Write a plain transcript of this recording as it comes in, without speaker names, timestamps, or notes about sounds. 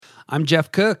I'm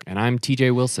Jeff Cook, And I'm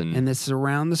TJ Wilson. and this is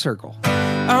Around the Circle.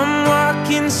 I'm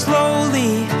walking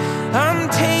slowly, I'm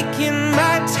taking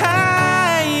my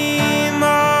time. All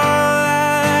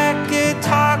I like at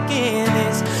talking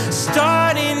is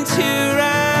starting to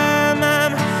rhyme.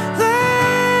 I'm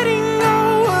letting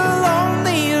go of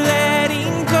lonely,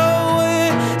 letting go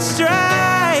of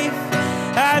strife.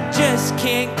 I just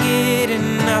can't get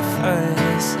enough of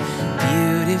this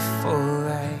beautiful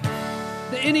life.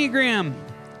 The Enneagram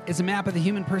is a map of the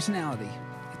human personality.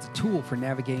 It's a tool for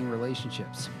navigating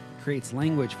relationships. It creates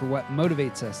language for what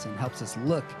motivates us and helps us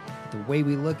look at the way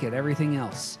we look at everything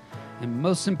else. And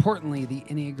most importantly, the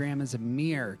Enneagram is a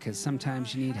mirror because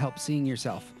sometimes you need help seeing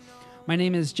yourself. My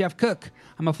name is Jeff Cook.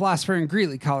 I'm a philosopher in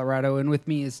Greeley, Colorado, and with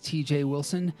me is TJ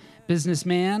Wilson,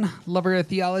 businessman, lover of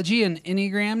theology, and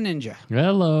Enneagram ninja.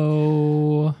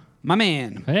 Hello. My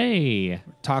man, Hey.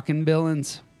 talking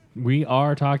villains. We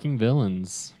are talking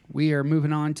villains. We are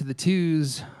moving on to the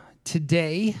twos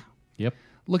today, Yep.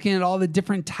 looking at all the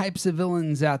different types of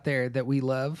villains out there that we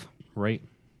love. Right.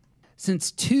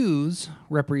 Since twos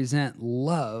represent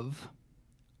love,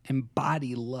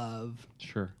 embody love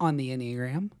Sure. on the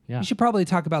Enneagram, Yeah. we should probably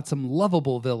talk about some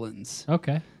lovable villains.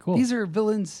 Okay. Cool. These are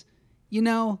villains, you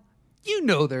know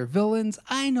they're villains.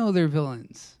 I know they're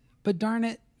villains. But darn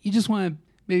it, you just want to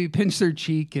maybe pinch their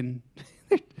cheek and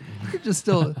they're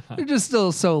just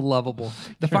still so lovable.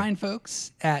 The fine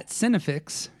folks at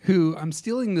Cinefix, who I'm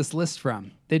stealing this list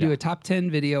from, they do a top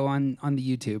 10 video on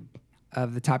the YouTube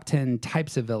of the top 10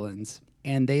 types of villains.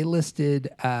 And they listed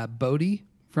Bodhi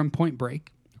from Point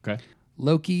Break, Okay.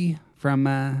 Loki from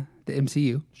the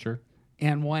MCU, Sure.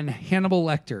 and one Hannibal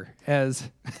Lecter as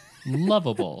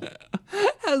Lovable.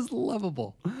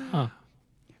 lovable. Huh.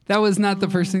 That was not the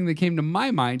first thing that came to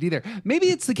my mind either. Maybe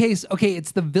it's the case. Okay,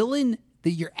 it's the villain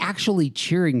that you're actually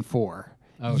cheering for.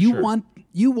 Oh, you sure.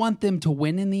 want them to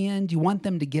win in the end. You want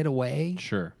them to get away.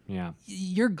 Sure. Yeah.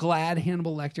 You're glad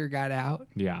Hannibal Lecter got out.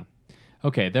 Yeah.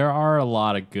 Okay. There are a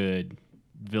lot of good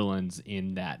villains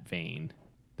in that vein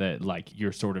that, like,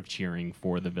 you're sort of cheering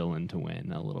for the villain to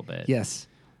win a little bit. Yes.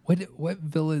 What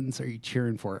villains are you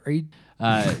cheering for? Are you?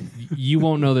 You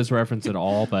won't know this reference at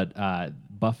all, but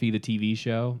Buffy the TV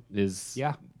show is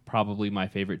probably my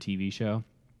favorite TV show.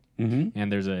 Mm-hmm.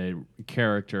 And there's a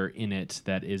character in it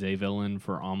that is a villain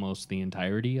for almost the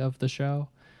entirety of the show.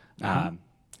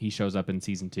 He shows up in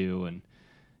season 2, and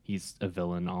he's a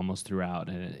villain almost throughout.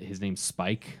 And his name's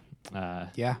Spike.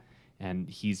 And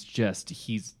he's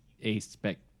a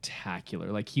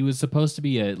spectacular. Like, he was supposed to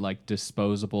be a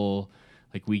disposable.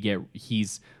 Like,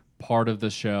 he's part of the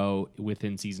show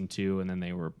within season 2, and then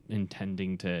they were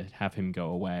intending to have him go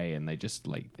away, and they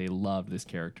loved this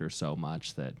character so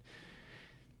much that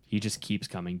he just keeps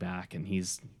coming back, and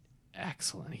he's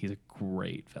excellent. He's a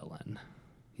great villain.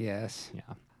 Yes.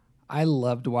 Yeah. I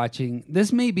loved watching.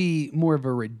 This may be more of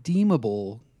a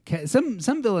redeemable. Some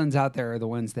villains out there are the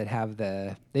ones that have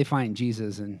they find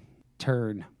Jesus and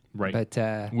turn. Right.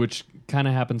 But Which kind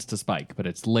of happens to Spike, but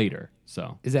it's later.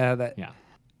 So is that how that? yeah.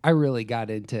 I really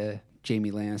got into Jaime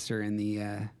Lannister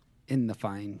in the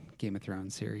fine Game of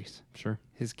Thrones series. Sure.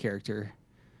 His character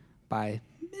by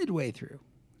midway through,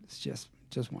 it's just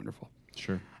wonderful.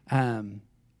 Sure.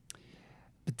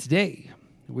 But today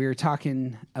we're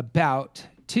talking about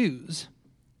twos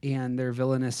and their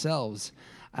villainous selves.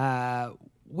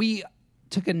 We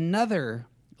took another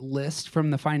list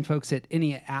from the fine folks at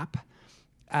Ennea App.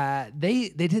 They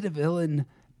did a villain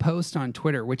post on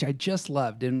Twitter, which I just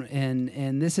loved,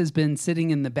 and this has been sitting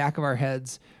in the back of our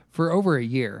heads for over a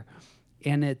year.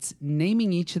 And it's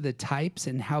naming each of the types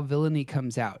and how villainy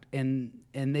comes out. And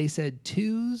they said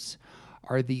twos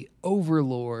are the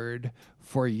overlord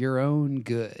for your own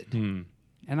good.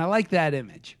 And I like that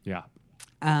image. Yeah.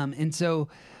 And so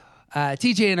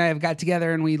TJ and I have got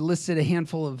together and we listed a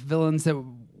handful of villains that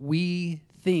we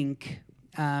think,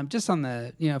 just on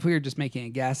the, if we were just making a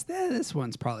guess, this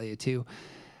one's probably a 2.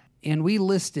 And we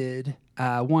listed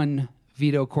one,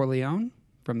 Vito Corleone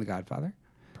from The Godfather.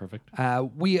 Perfect.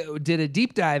 We did a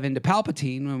deep dive into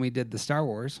Palpatine when we did the Star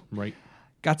Wars. Right.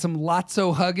 Got some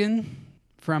Lotso hugging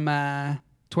from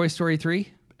Toy Story 3.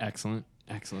 Excellent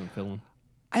villain.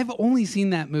 I've only seen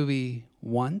that movie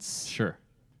once. Sure.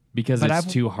 Because But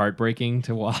it's too heartbreaking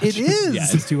to watch. It is. Yeah,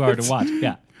 it's too hard to watch.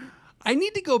 Yeah. I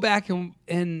need to go back and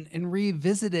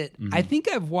revisit it. Mm-hmm. I think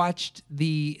I've watched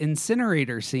the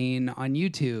incinerator scene on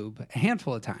YouTube a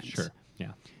handful of times. Sure.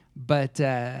 Yeah. But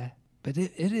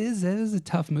it is a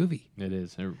tough movie. It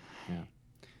is. Yeah.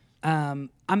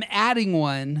 I'm adding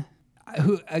one,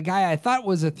 a guy I thought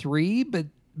was a 3,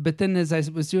 but then as I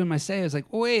was doing my say, I was like,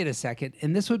 wait a second,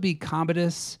 and this would be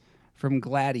Commodus from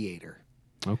Gladiator.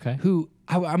 Okay. who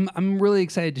I'm really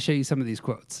excited to show you some of these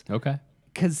quotes Okay.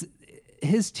 because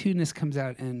his two-ness comes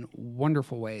out in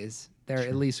wonderful ways. There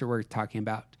at least are worth talking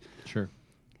about. Sure.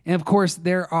 And of course,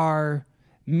 there are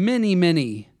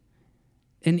many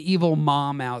an evil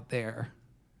mom out there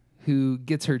who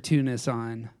gets her two-ness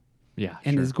on Yeah.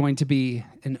 and sure. is going to be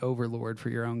an overlord for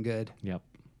your own good. Yep.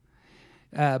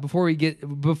 Before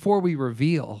we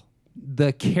reveal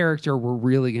the character we're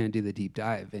really going to do the deep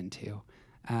dive into,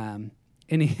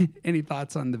 any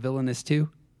thoughts on the villainous too?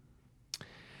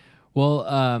 Well,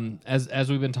 as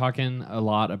we've been talking a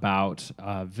lot about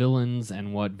villains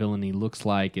and what villainy looks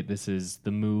like, this is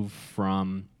the move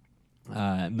from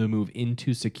the move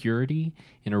into security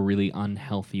in a really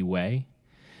unhealthy way.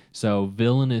 So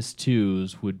villainous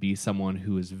twos would be someone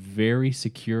who is very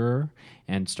secure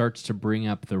and starts to bring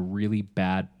up the really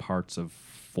bad parts of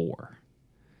four.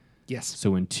 Yes.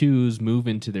 So when twos move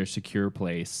into their secure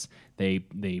place, they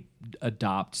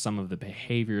adopt some of the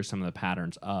behavior, some of the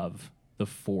patterns of the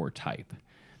four type.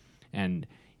 And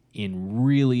in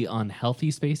really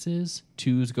unhealthy spaces,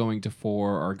 twos going to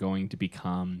four are going to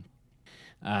become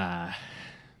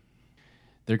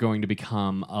they're going to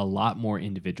become a lot more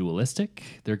individualistic.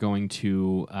 They're going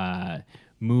to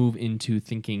move into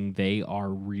thinking they are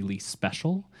really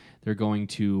special. They're going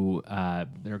to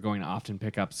often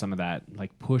pick up some of that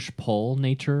like push-pull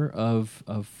nature of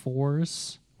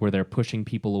fours, where they're pushing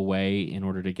people away in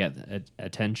order to get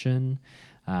attention.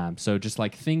 So just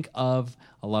like think of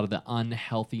a lot of the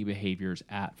unhealthy behaviors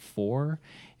at four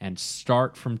and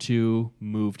start from two,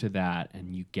 move to that,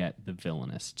 and you get the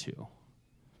villainous two.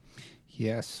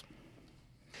 Yes.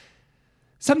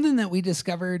 Something that we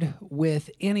discovered with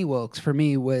Annie Wilkes for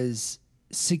me was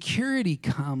security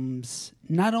comes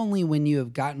not only when you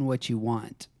have gotten what you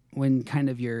want, when kind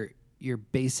of your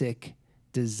basic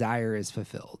desire is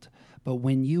fulfilled, but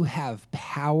when you have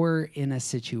power in a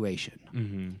situation.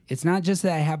 Mm-hmm. It's not just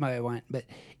that I have what I want, but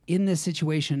in this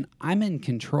situation, I'm in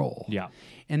control. Yeah.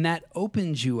 And that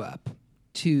opens you up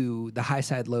to the high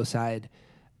side, low side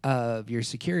of your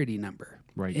security number.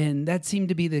 Right. And that seemed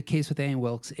to be the case with Annie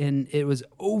Wilkes. And it was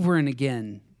over and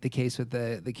again the case with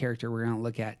the character we're going to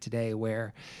look at today,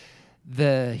 where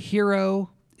the hero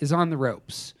is on the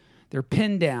ropes. They're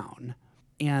pinned down,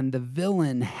 and the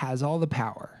villain has all the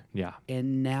power. Yeah.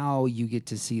 And now you get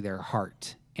to see their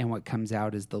heart. And what comes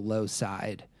out is the low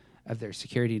side of their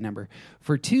security number.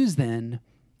 For twos, then,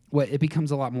 it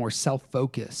becomes a lot more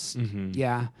self-focused. Mm-hmm.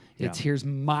 Yeah. It's Yeah. here's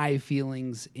my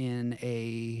feelings in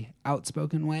a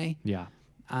outspoken way. Yeah.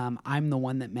 I'm the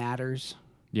one that matters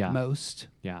Yeah. most.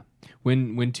 Yeah.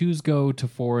 When twos go to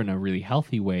four in a really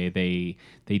healthy way,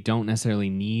 they don't necessarily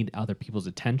need other people's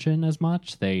attention as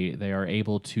much. They are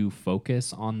able to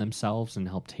focus on themselves and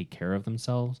help take care of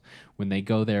themselves. When they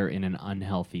go there in an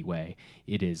unhealthy way,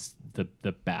 it is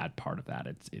the bad part of that.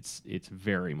 It's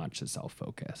very much a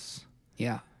self-focus.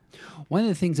 Yeah. One of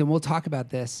the things, and we'll talk about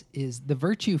this, is the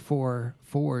virtue for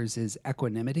fours is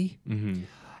equanimity. Mm-hmm.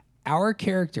 Our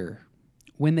character,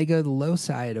 when they go to the low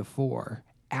side of four,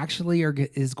 actually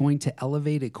is going to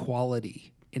elevate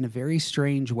equality in a very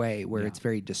strange way where it's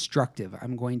very destructive.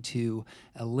 I'm going to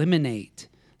eliminate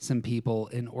some people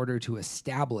in order to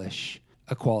establish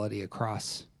equality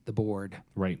across the board.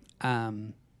 Right. I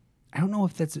don't know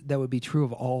if that would be true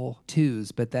of all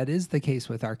twos, but that is the case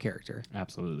with our character.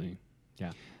 Absolutely.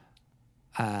 Yeah.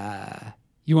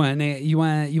 You want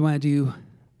to do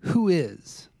who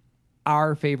is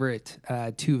our favorite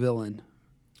two villain?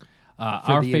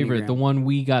 Our the favorite, Enneagram. the one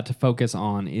we got to focus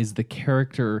on, is the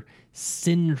character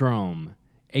Syndrome,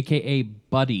 a.k.a.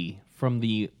 Buddy, from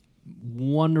the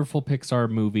wonderful Pixar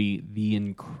movie The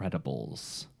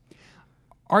Incredibles.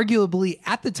 Arguably,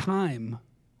 at the time,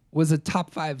 was a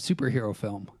top 5 superhero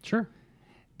film. Sure.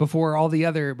 Before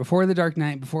The Dark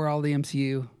Knight, before all the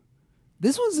MCU.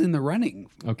 This was in the running.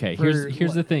 Okay, for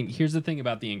here's the what? thing. Here's the thing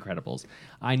about The Incredibles.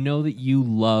 I know that you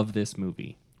love this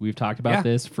movie. We've talked about Yeah.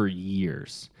 this for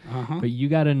years. Uh-huh. But you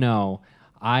got to know,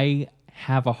 I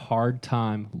have a hard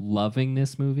time loving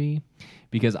this movie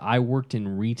because I worked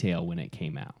in retail when it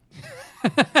came out.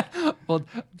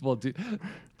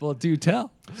 Well, do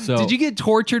tell. So Did you get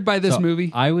tortured by this so movie?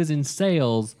 I was in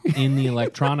sales in the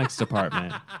electronics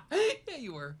department Yeah,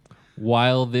 you were.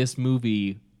 while this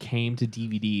movie came to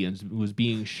DVD and was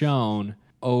being shown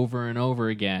over and over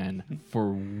again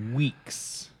for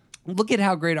weeks. Look at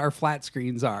how great our flat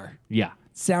screens are. Yeah.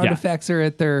 Sound Yeah. effects are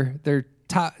at their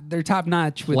top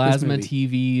notch with Plasma this movie.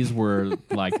 TVs were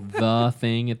like the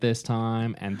thing at this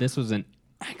time, and this was an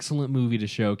excellent movie to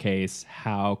showcase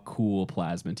how cool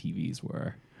plasma TVs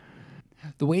were.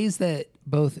 The ways that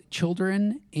both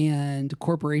children and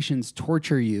corporations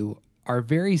torture you are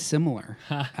very similar.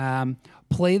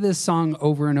 Play this song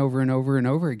over and over and over and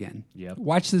over again. Yep.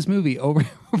 Watch this movie over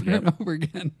and Yep. and over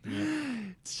again.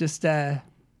 It's just,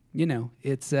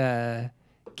 it's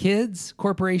kids,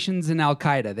 corporations, and Al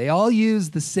Qaeda. They all use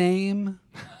the same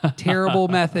terrible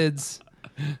methods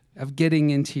of getting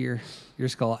into your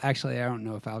skull. Actually, I don't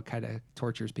know if Al Qaeda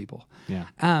tortures people. Yeah.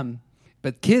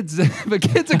 But kids, and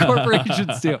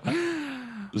corporations do.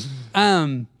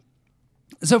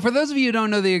 So for those of you who don't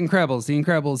know The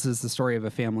Incredibles is the story of a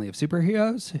family of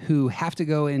superheroes who have to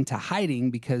go into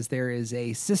hiding because there is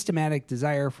a systematic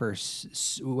desire for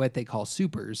what they call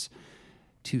supers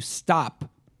to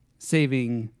stop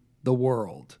saving the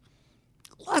world.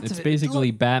 It's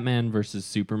basically Batman versus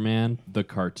Superman, the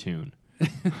cartoon.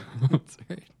 That's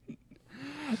right.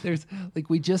 There's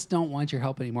we just don't want your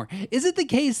help anymore. Is it the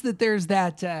case that there's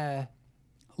that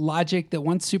logic that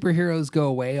once superheroes go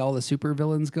away, all the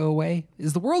supervillains go away?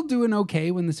 Is the world doing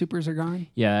okay when the supers are gone?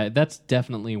 Yeah, that's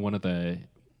definitely one of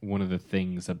the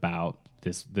things about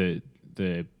this the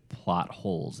plot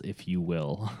holes, if you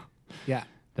will. Yeah.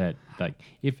 That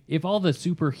if all the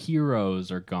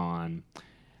superheroes are gone,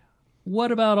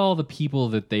 what about all the people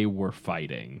that they were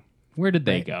fighting? Where did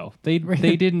they go? They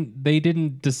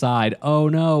didn't decide, oh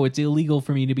no, it's illegal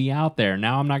for me to be out there.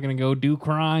 Now I'm not going to go do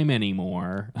crime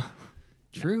anymore.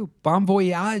 True. Bon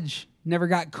Voyage never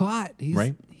got caught. He's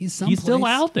someplace. He's still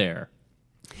out there.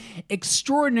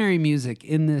 Extraordinary music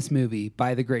in this movie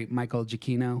by the great Michael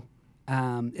Giacchino.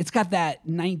 It's got that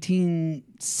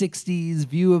 1960s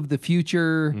view of the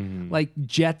future, like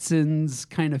Jetsons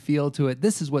kind of feel to it.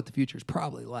 This is what the future is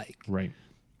probably like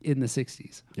in the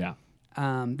 60s. Yeah.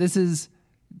 This is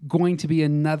going to be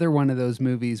another one of those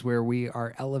movies where we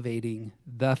are elevating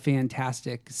the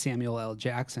fantastic Samuel L.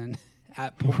 Jackson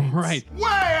at points. Right.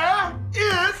 Where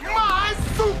is my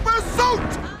super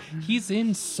suit? He's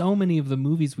in so many of the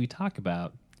movies we talk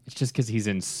about. It's just because he's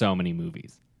in so many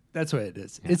movies. That's what it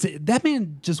is. Yeah. That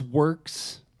man just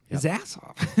works his ass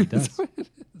off. He does. That's what it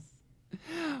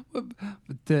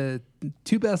is. The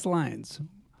two best lines: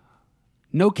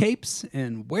 "No capes"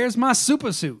 and "Where's my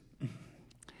super suit?"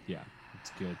 Yeah,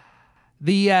 it's good.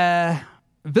 The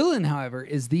villain, however,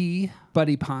 is the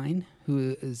Buddy Pine,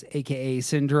 who is AKA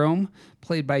Syndrome,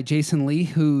 played by Jason Lee,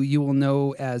 who you will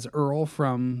know as Earl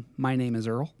from My Name is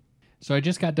Earl. So I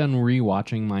just got done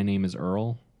rewatching My Name is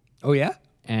Earl. Oh yeah?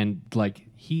 And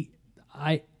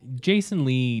Jason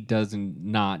Lee doesn't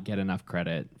not get enough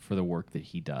credit for the work that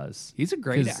he does. He's a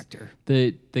great actor.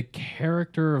 The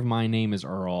character of My Name is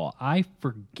Earl, I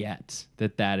forget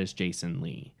that is Jason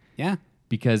Lee. Yeah.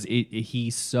 Because he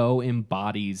so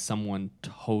embodies someone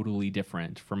totally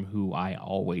different from who I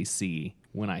always see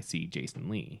when I see Jason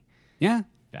Lee. Yeah.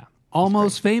 Yeah.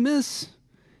 Almost Famous.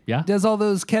 Yeah. Does all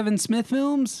those Kevin Smith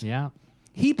films. Yeah.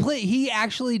 He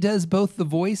actually does both the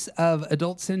voice of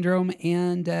Adult Syndrome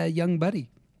and Young Buddy.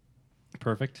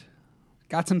 Perfect.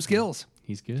 Got some skills.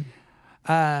 He's good.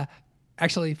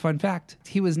 Actually, fun fact,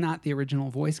 he was not the original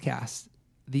voice cast.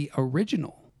 The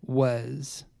original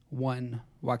was one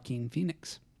Joaquin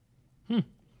Phoenix. That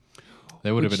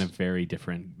would have been a very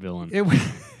different villain. It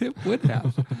would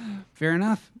have. Fair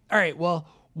enough. All right, well,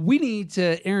 we need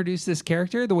to introduce this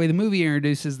character the way the movie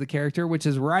introduces the character, which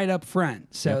is right up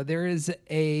front. So there is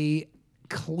a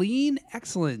clean,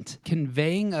 excellent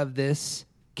conveying of this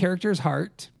character's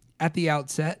heart at the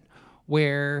outset,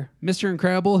 where Mr.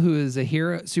 Incredible, who is a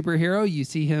superhero, you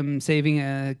see him saving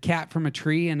a cat from a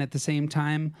tree and at the same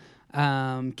time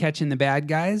catching the bad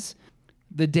guys.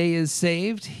 The day is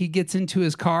saved. He gets into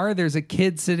his car. There's a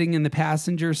kid sitting in the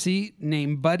passenger seat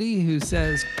named Buddy who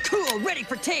says, "Cool, ready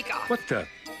for takeoff." What the?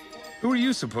 Who are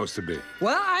you supposed to be?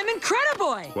 Well, I'm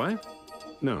Incrediboy. What?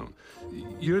 No.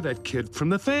 You're that kid from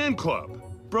the fan club.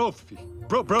 Brody.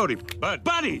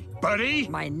 Buddy!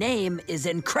 My name is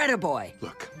Incrediboy.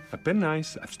 Look, I've been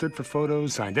nice. I've stood for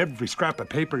photos, signed every scrap of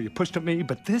paper you pushed at me,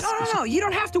 but this is... No, you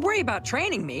don't have to worry about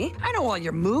training me. I know all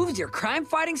your moves, your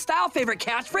crime-fighting style, favorite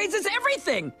catchphrases,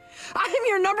 everything. I am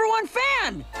your #1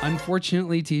 fan.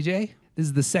 Unfortunately, TJ, this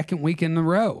is the second week in a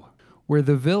row where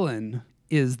the villain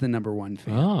is the #1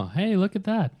 fan. Oh, hey, look at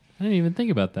that. I didn't even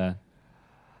think about that.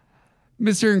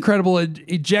 Mr. Incredible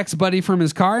ejects Buddy from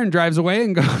his car and drives away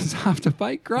and goes off to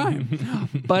fight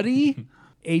crime. Buddy,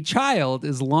 a child,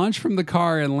 is launched from the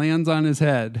car and lands on his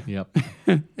head. Yep.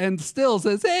 And still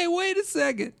says, "Hey, wait a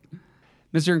second."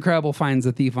 Mr. Incredible finds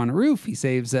a thief on a roof. He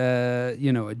saves a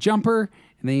jumper,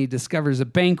 and then he discovers a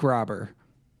bank robber.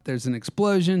 There's an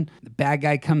explosion. The bad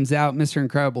guy comes out. Mr.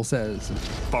 Incredible says,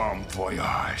 Bon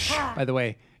voyage. by the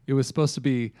way, it was supposed to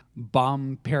be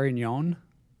Bon Perignon.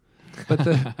 But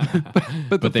the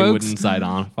But they folks, wouldn't sign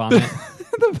off on it.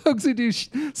 The folks who do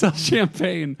sell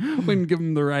champagne wouldn't give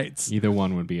him the rights. Either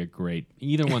one would be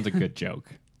either one's a good joke.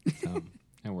 So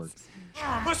it works.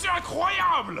 Monsieur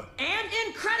Incroyable!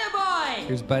 And Incrediboy!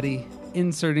 Here's Buddy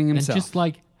inserting And himself. just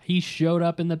like he showed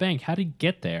up in the bank. How did he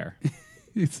get there?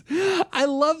 I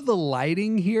love the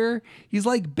lighting here. He's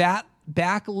like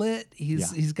backlit.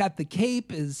 He's got the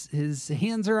cape. His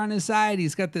hands are on his side.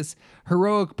 He's got this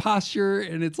heroic posture,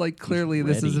 and it's like clearly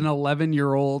this is an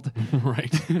 11-year-old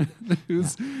Right.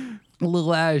 who's a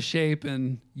little out of shape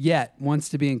and yet wants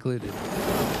to be included.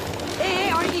 Hey,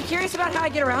 aren't you curious about how I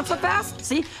get around so fast?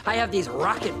 See, I have these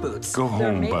rocket boots. Go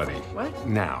They're home, made- buddy. What?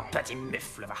 Now. Petit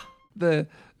mifle, va. The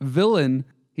villain,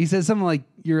 he says something like,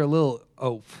 "You're a little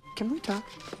oaf." Can we talk?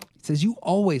 He says, "You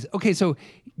always." Okay, so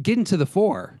getting to the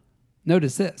fore.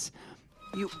 Notice this.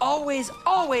 You always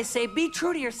say be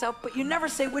true to yourself, but you never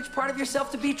say which part of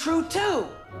yourself to be true to.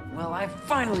 Well, I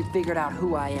finally figured out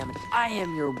who I am, and I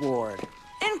am your ward.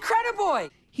 Incrediboy!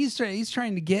 He's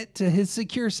trying to get to his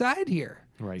secure side here.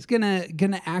 Right. He's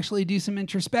gonna actually do some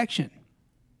introspection.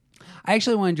 I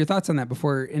actually wanted your thoughts on that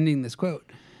before ending this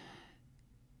quote.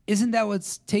 Isn't that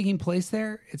what's taking place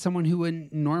there? It's someone who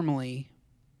wouldn't normally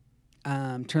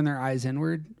turn their eyes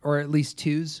inward, or at least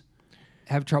twos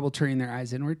have trouble turning their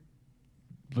eyes inward.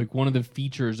 Like one of the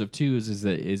features of twos is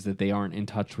that they aren't in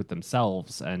touch with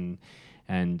themselves, and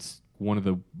one of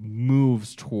the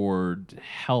moves toward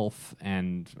health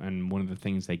and one of the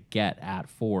things they get at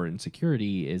for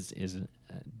insecurity is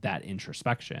that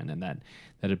introspection and that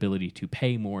ability to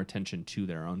pay more attention to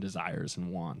their own desires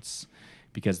and wants,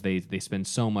 because they spend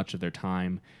so much of their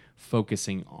time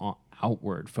focusing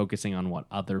outward, focusing on what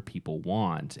other people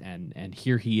want, and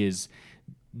here he is,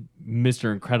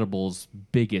 Mr. Incredible's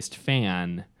biggest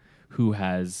fan, who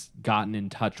has gotten in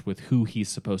touch with who he's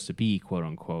supposed to be, quote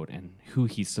unquote, and who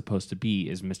he's supposed to be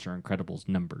is Mr. Incredible's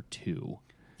number 2.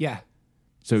 Yeah.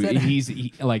 So he's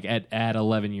like at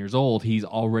 11 years old, he's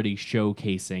already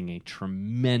showcasing a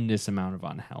tremendous amount of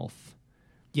unhealth.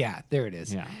 Yeah, there it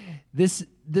is. Yeah. This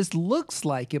looks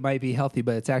like it might be healthy,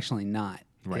 but it's actually not.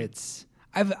 Right. It's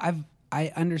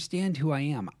I understand who I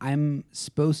am. I'm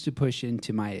supposed to push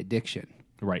into my addiction.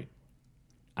 Right.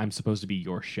 I'm supposed to be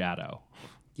your shadow.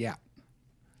 Yeah.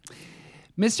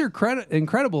 Mr.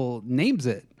 Incredible names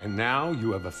it. And now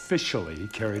you have officially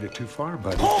carried it too far,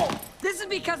 buddy. This is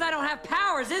because I don't have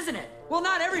powers, isn't it? Well,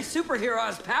 not every superhero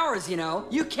has powers, you know.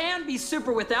 You can be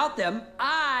super without them.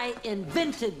 I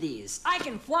invented these. I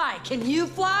can fly. Can you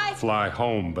fly? Fly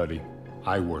home, buddy.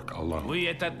 I work alone. Oui,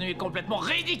 et ta tenue est complètement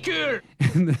ridicule!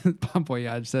 And then Bon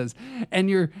Voyage says, "And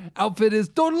your outfit is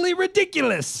totally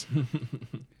ridiculous."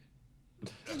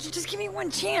 Just give me one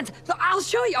chance. I'll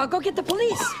show you. I'll go get the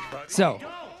police. So,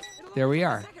 there we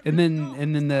are. And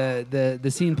then the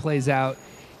scene plays out.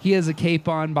 He has a cape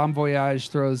on. Bon Voyage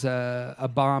throws a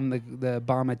bomb. The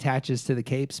bomb attaches to the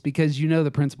capes because you know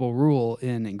the principal rule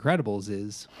in Incredibles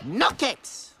is No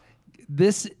capes!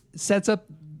 this sets up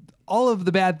all of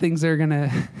the bad things that are going to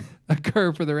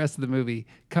occur for the rest of the movie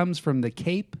comes from the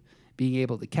cape being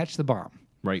able to catch the bomb.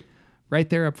 Right. Right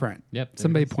there up front. Yep, there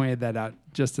Somebody it is. pointed that out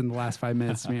just in the last 5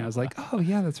 minutes to me. I was like, oh,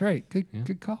 yeah, that's right.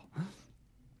 Good call.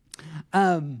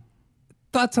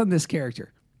 Thoughts on this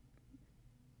character?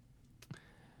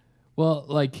 Well,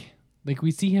 like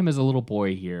we see him as a little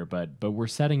boy here, but we're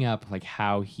setting up like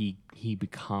how he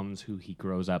becomes who he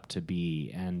grows up to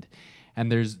be, and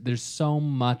there's so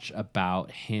much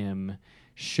about him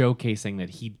showcasing that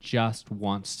he just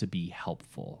wants to be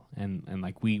helpful, and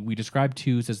like we describe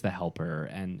Twos as the helper,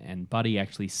 and Buddy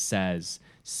actually says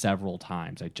several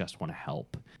times, "I just want to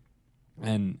help,"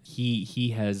 and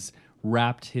he has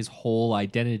wrapped his whole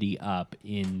identity up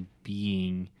in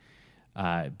being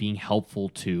helpful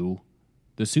to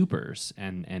the supers,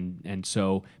 and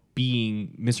so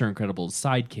being Mr. Incredible's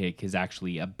sidekick is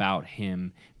actually about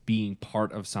him being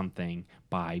part of something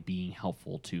by being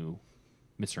helpful to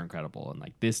Mr. Incredible. And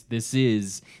like this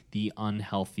is the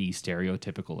unhealthy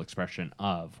stereotypical expression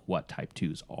of what type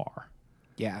 2s are.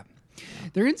 Yeah.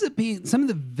 There ends up being some of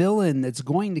the villain that's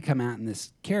going to come out in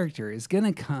this character is going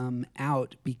to come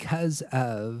out because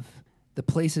of the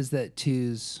places that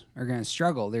 2s are going to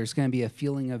struggle. There's going to be a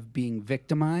feeling of being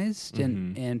victimized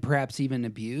and perhaps even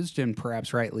abused, and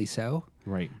perhaps rightly so.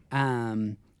 Right.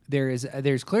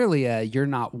 There's clearly a "you're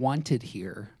not wanted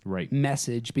here" Right.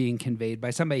 message being conveyed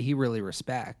by somebody he really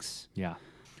respects. Yeah.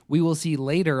 We will see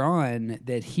later on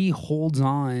that he holds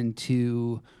on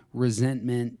to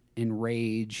resentment and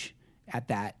rage at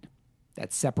that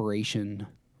separation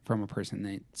from a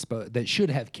person that should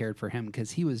have cared for him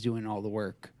because he was doing all the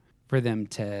work for them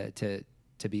to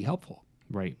be helpful.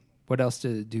 Right. What else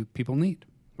do people need?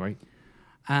 Right.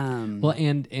 Well,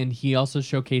 and he also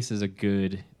showcases a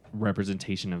good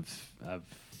representation of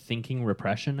thinking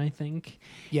repression, I think.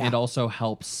 Yeah. And also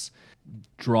helps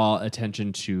draw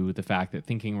attention to the fact that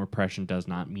thinking repression does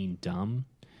not mean dumb.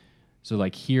 So,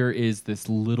 like, here is this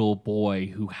little boy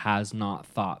who has not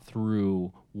thought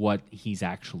through what he's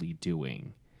actually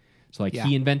doing. So, like,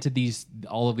 he invented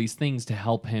all of these things to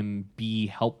help him be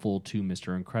helpful to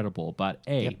Mr. Incredible. But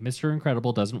Mr.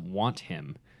 Incredible doesn't want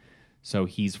him. So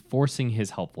he's forcing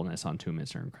his helpfulness onto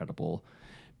Mr. Incredible.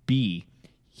 B,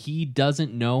 he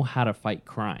doesn't know how to fight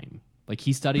crime. Like,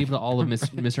 he studied all of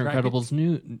Mr. Incredible's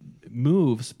new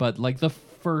moves, but, like, the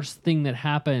first thing that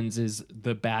happens is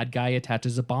the bad guy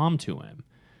attaches a bomb to him.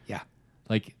 Yeah.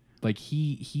 Like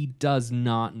he does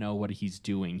not know what he's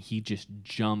doing. He just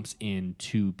jumps in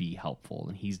to be helpful,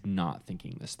 and he's not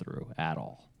thinking this through at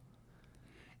all.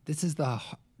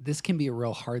 This can be a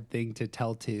real hard thing to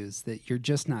tell twos, that you're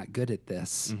just not good at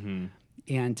this,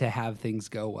 and to have things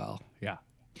go well. Yeah.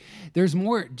 There's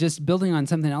more, just building on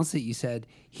something else that you said.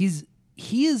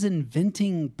 He is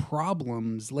inventing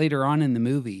problems later on in the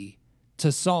movie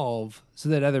to solve so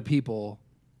that other people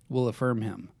will affirm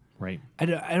him. Right. I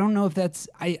don't know if that's,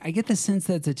 I get the sense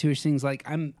that's a two-ish things. Like,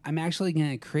 I'm actually going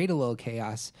to create a little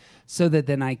chaos so that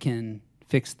then I can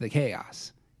fix the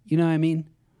chaos. You know what I mean?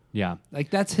 Yeah. Like,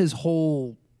 that's his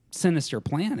whole sinister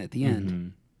plan at the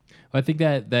end. Well, I think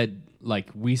that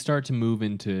like, we start to move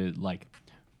into, like,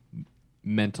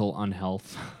 mental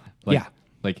unhealth.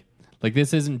 Like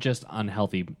this isn't just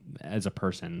unhealthy as a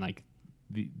person. Like,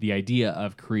 the idea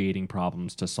of creating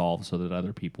problems to solve so that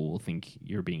other people will think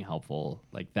you're being helpful,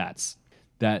 like,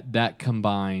 that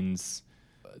combines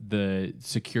the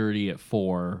security at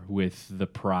 4 with the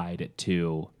pride at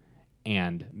 2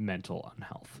 and mental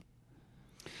unhealth.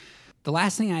 The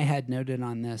last thing I had noted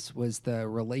on this was the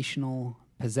relational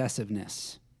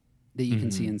possessiveness that you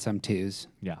can see in some twos.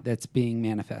 Yeah. That's being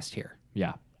manifest here.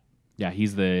 Yeah. Yeah,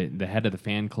 he's the head of the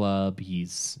fan club.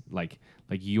 He's like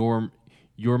you're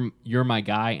my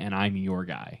guy and I'm your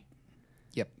guy.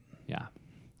 Yep. Yeah.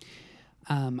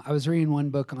 I was reading one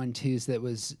book on twos that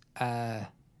was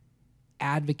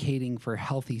advocating for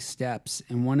healthy steps,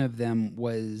 and one of them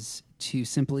was to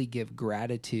simply give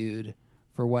gratitude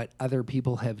for what other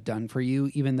people have done for you,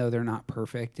 even though they're not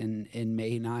perfect and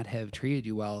may not have treated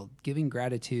you well. Giving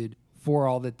gratitude for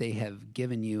all that they have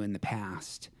given you in the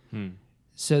past,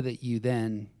 so that you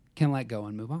then can let go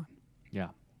and move on. Yeah.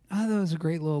 Oh, that was a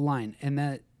great little line, and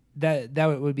that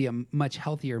would be a much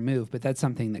healthier move. But that's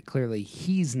something that clearly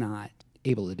he's not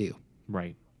able to do.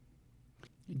 Right.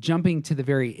 Jumping to the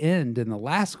very end in the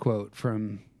last quote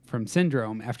from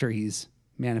Syndrome, after he's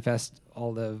manifest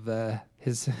all of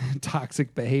his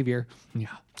toxic behavior. Yeah.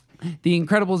 The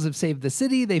Incredibles have saved the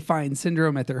city. They find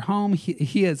Syndrome at their home.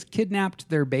 He has kidnapped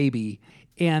their baby,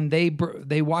 and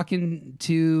they walk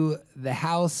into the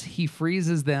house. He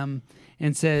freezes them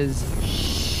and says,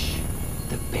 "Shh,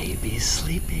 the baby's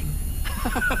sleeping."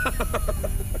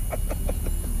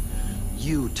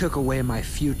 You took away my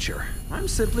future. I'm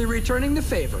simply returning the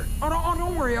favor. Oh,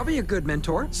 don't worry. I'll be a good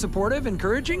mentor. Supportive,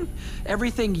 encouraging.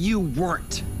 Everything you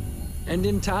weren't. And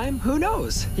in time, who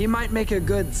knows? He might make a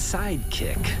good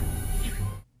sidekick.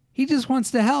 He just wants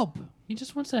to help. He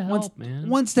just wants to help, man.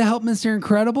 Wants to help Mr.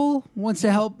 Incredible. Wants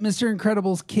to help Mr.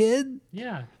 Incredible's kid.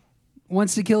 Yeah.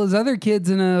 Wants to kill his other kids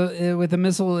with a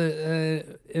missile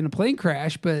in a plane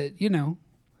crash, but you know.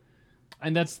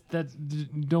 And that's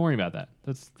don't worry about that.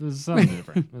 That's something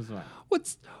different. That's fine.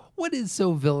 What is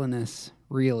so villainous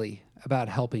really about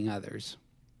helping others?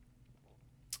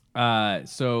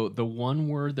 So the one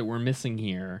word that we're missing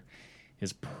here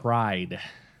is pride.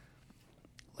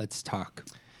 Let's talk.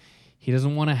 He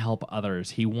doesn't want to help others.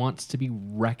 He wants to be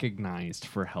recognized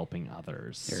for helping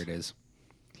others. There it is.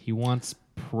 He wants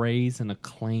praise and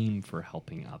acclaim for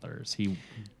helping others. He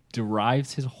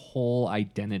derives his whole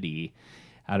identity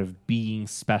out of being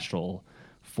special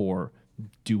for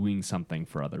doing something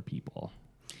for other people.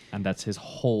 And that's his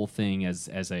whole thing as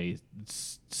a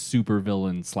super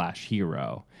villain /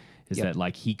 hero, is that,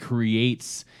 like, he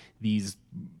creates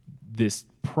this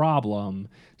problem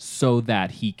so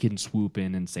that he can swoop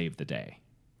in and save the day.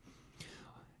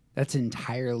 That's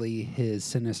entirely his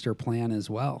sinister plan as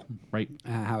well. Right.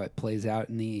 How it plays out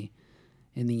in the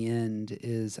end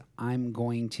is, I'm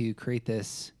going to create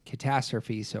this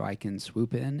catastrophe so I can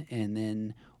swoop in, and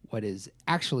then what is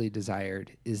actually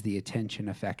desired is the attention,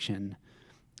 affection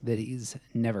that he's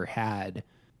never had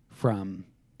from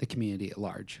the community at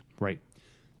large. Right.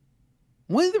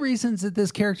 One of the reasons that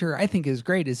this character I think is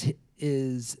great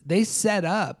is they set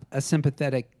up a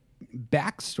sympathetic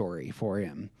backstory for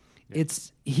him. Yeah.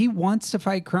 He wants to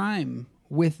fight crime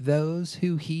with those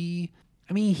who he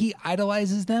I mean, he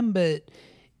idolizes them, but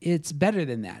it's better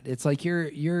than that. It's like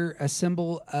you're a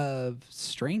symbol of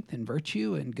strength and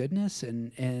virtue and goodness,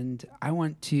 and I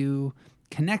want to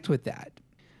connect with that.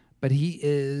 But he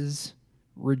is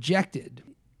rejected,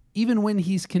 even when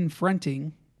he's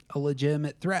confronting a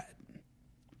legitimate threat.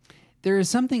 There is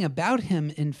something about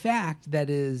him, in fact, that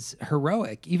is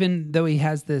heroic. Even though he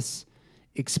has this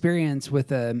experience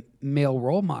with a male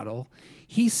role model,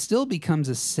 he still becomes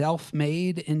a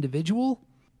self-made individual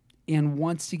and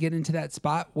wants to get into that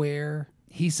spot where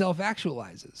he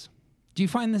self-actualizes. Do you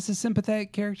find this a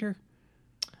sympathetic character?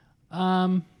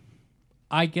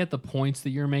 I get the points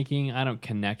that you're making. I don't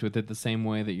connect with it the same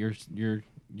way that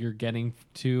you're getting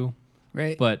to.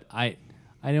 Right. But I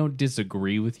don't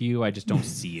disagree with you. I just don't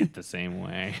see it the same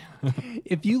way.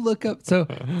 If you look up, so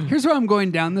here's where I'm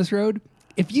going down this road.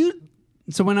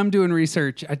 So when I'm doing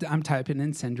research, I'm typing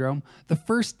in Syndrome. The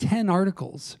first 10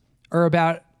 articles are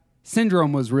about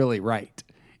Syndrome was really right.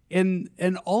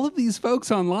 And all of these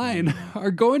folks online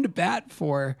are going to bat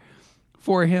for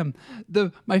him.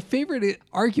 My favorite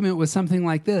argument was something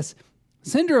like this.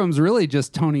 Syndrome's really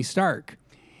just Tony Stark.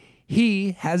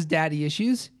 He has daddy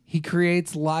issues. He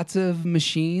creates lots of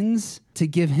machines to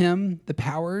give him the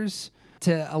powers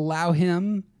to allow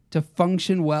him to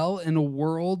function well in a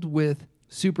world with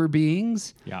super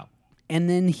beings. Yeah. And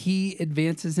then he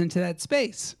advances into that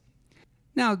space.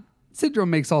 Now, Syndrome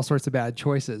makes all sorts of bad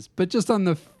choices, but just on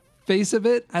the face of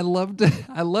it, I loved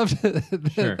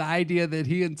the idea that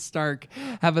he and Stark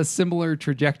have a similar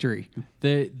trajectory.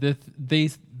 They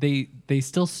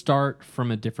still start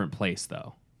from a different place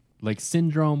though. Like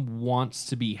Syndrome wants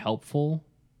to be helpful.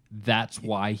 That's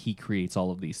why he creates all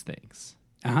of these things.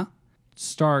 Uh-huh.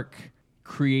 Stark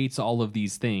creates all of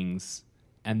these things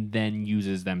and then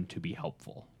uses them to be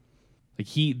helpful. Like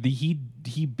he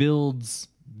builds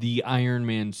the Iron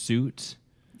Man suit.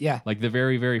 Yeah. Like the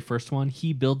very, very first one,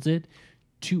 he builds it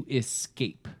to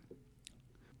escape.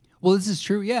 Well, this is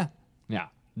true, yeah. Yeah.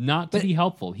 Not to be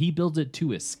helpful. He builds it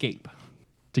to escape,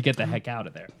 to get the heck out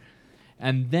of there.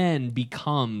 And then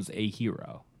becomes a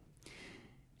hero.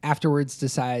 Afterwards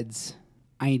decides,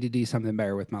 I need to do something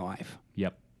better with my life.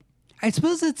 Yep. I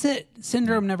suppose that's it.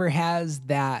 Syndrome never has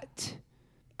that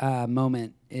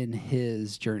moment in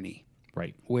his journey.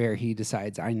 Right. Where he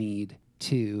decides, I need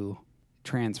to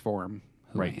transform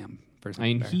who I am. For I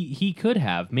mean, better. he could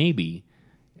have, maybe,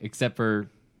 except for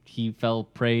he fell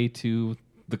prey to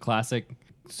the classic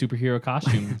superhero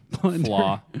costume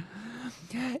flaw.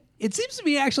 It seems to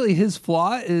me actually his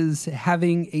flaw is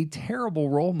having a terrible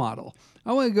role model. I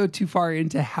don't want to go too far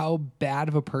into how bad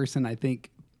of a person I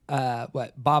think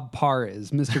Bob Parr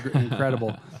is, Mr.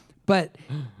 Incredible. But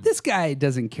this guy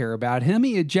doesn't care about him.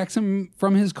 He ejects him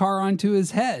from his car onto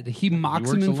his head. He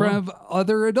mocks him in front of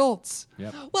other adults.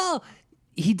 Yep. Well,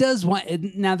 he does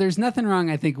want... Now, there's nothing wrong,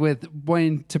 I think, with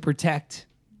wanting to protect.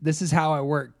 This is how I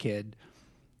work, kid.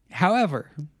 However...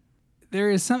 There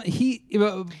is some he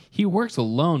works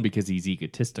alone because he's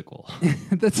egotistical.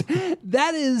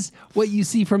 that is what you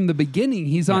see from the beginning.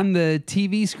 He's on the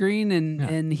TV screen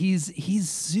and he's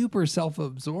super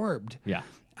self-absorbed. Yeah.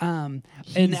 And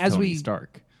as Tony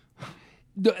Stark.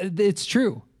 It's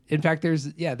true. In fact,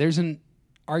 there's an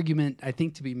argument I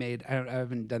think to be made. I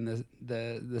haven't done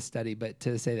the study, but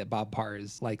to say that Bob Parr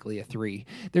is likely a 3.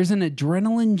 There's an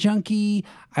adrenaline junkie.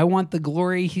 I want the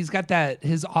glory. He's got that.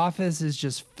 His office is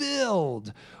just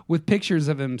filled with pictures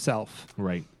of himself.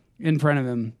 Right. In front of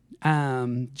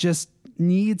him. Just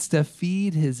needs to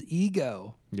feed his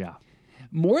ego. Yeah.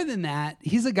 More than that,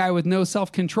 he's a guy with no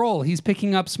self-control. He's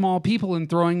picking up small people and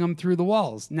throwing them through the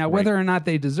walls. Now, whether or not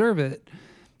they deserve it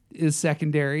is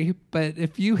secondary, but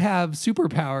if you have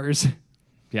superpowers,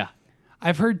 yeah,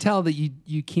 I've heard tell that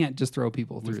you can't just throw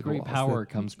people through the walls. With great power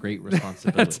comes great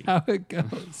responsibility. That's how it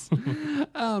goes.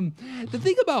 The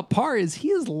thing about Parr is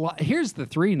here's the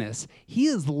 3-ness. He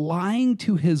is lying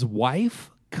to his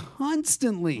wife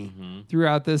constantly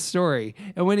throughout this story,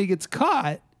 and when he gets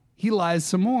caught, he lies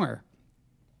some more.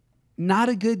 Not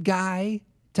a good guy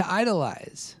to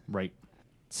idolize. Right.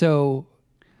 So,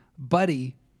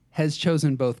 Buddy has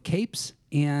chosen both capes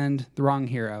and the wrong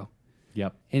hero.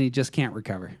 Yep. And he just can't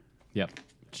recover. Yep.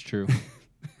 It's true.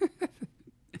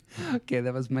 Okay,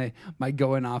 that was my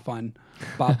going off on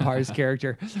Bob Parr's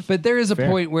character. But there is a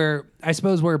point where I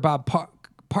suppose where Bob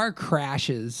Parr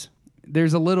crashes.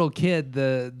 There's a little kid,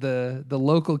 the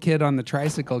local kid on the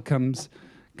tricycle comes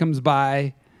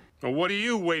by. Well, what are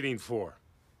you waiting for?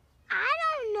 I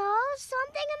don't know.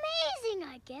 Something amazing,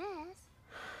 I guess.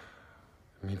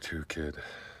 Me too, kid.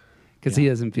 Because he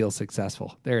doesn't feel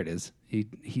successful. There it is. He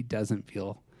doesn't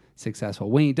feel successful.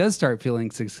 When he does start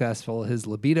feeling successful, his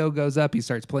libido goes up. He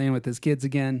starts playing with his kids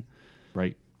again.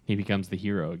 Right. He becomes the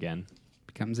hero again.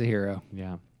 Becomes a hero.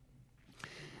 Yeah.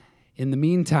 In the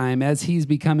meantime, as he's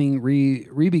becoming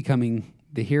re-becoming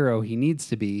the hero he needs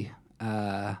to be,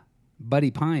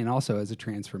 Buddy Pine also has a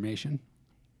transformation,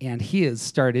 and he has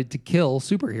started to kill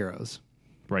superheroes.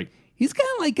 Right. He's kind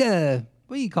of like a,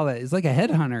 what do you call that? He's like a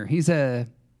headhunter. He's a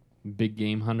Big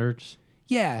game hunters.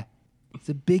 Yeah, he's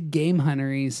a big game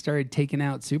hunter. He started taking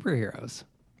out superheroes.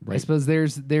 I Right. suppose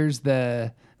there's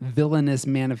the villainous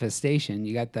manifestation.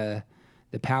 You got the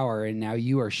power, and now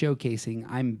you are showcasing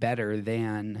I'm better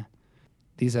than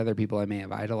these other people I may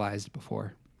have idolized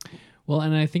before. Well,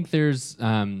 and I think there's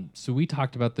so we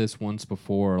talked about this once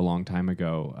before a long time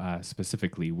ago,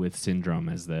 specifically with Syndrome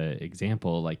as the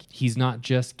example. Like, he's not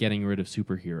just getting rid of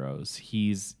superheroes;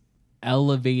 he's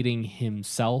elevating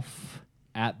himself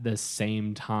at the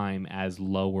same time as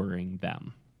lowering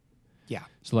them. Yeah,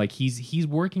 So like he's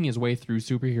working his way through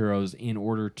superheroes in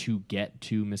order to get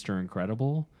to Mr.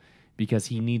 Incredible, because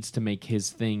he needs to make his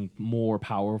thing more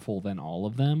powerful than all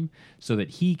of them so that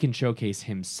he can showcase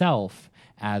himself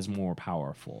as more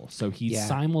powerful. So he's Yeah.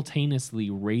 simultaneously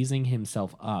raising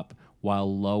himself up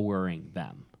while lowering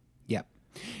them. yep.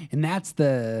 And that's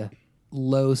the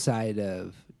low side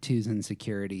of Two's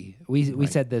insecurity. We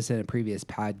said this in a previous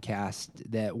podcast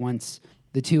that once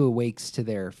the Two awakes to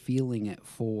their feeling it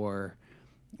for,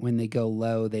 when they go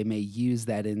low, they may use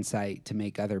that insight to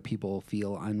make other people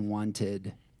feel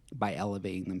unwanted by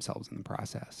elevating themselves in the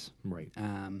process. Right.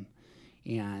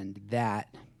 And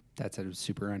that's a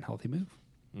super unhealthy move.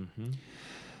 Mm-hmm.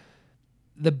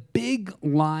 The big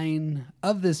line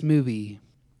of this movie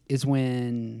is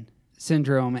when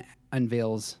Syndrome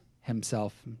unveils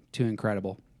himself to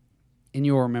Incredible. And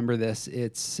you'll remember this.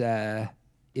 It's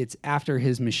after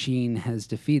his machine has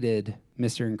defeated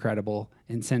Mr. Incredible,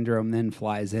 and Syndrome then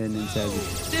flies in and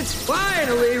says, It's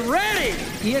finally ready!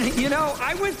 You know,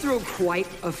 I went through quite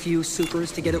a few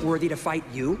supers to get it worthy to fight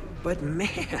you, but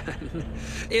man,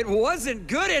 it wasn't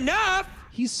good enough!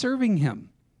 he's serving him.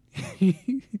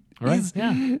 Right? He's-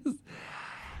 Yeah.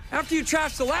 After you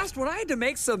trashed the last one, I had to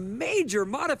make some major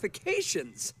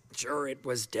modifications. Sure, it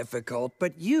was difficult,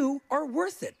 but you are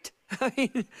worth it. I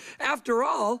mean, after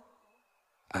all,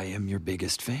 I am your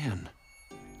biggest fan.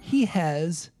 He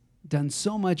has done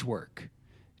so much work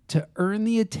to earn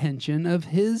the attention of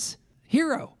his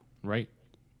hero. Right.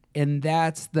 And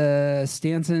that's the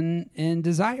stance and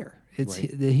desire. It's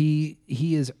Right. he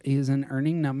is an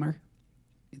earning number.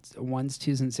 It's ones,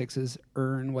 twos, and sixes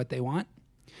earn what they want,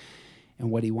 and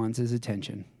what he wants is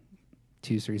attention.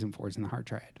 2s, 3s, and 4s in the heart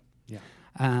triad. Yeah.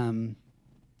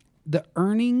 The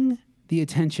earning the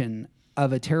attention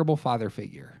of a terrible father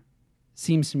figure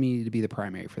seems to me to be the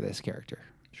primary for this character.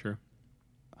 Sure.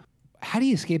 How do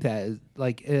you escape that?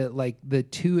 Like the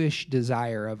two-ish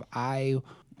desire of I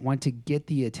want to get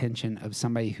the attention of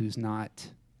somebody who's not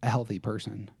a healthy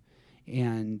person.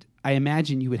 And I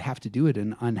imagine you would have to do it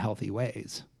in unhealthy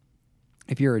ways.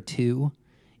 If you're a 2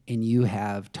 and you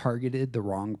have targeted the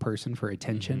wrong person for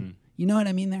attention, you know what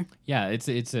I mean there? Yeah, it's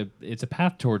a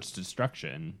path towards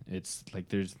destruction. It's like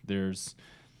there's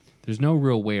no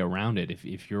real way around it.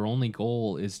 If your only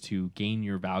goal is to gain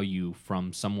your value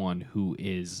from someone who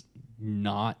is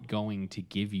not going to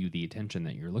give you the attention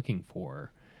that you're looking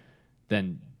for,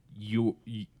 then you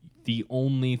the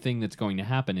only thing that's going to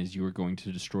happen is you are going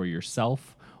to destroy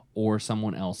yourself or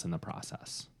someone else in the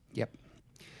process. Yep.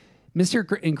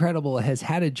 Mr. Incredible has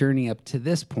had a journey up to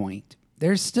this point.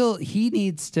 There's still, he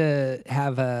needs to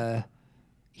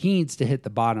hit the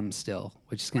bottom still,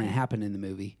 which is going to happen in the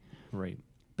movie. Right.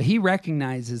 But he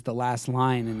recognizes the last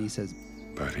line and he says,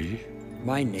 Buddy?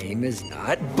 My name is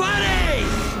not Buddy!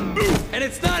 And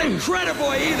it's not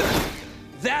Incredible either!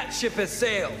 That ship has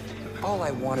sailed. All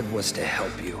I wanted was to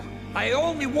help you. I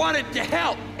only wanted to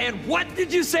help! And what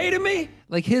did you say to me?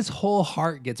 like his whole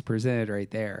heart gets presented right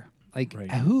there. Like Right.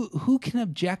 who can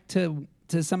object to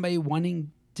somebody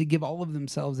wanting to give all of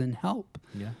themselves in help?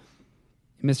 Yeah.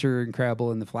 Mr.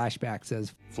 Incredible in the flashback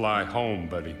says, Fly home,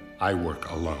 buddy. I work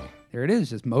alone. there it is,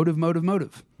 just motive.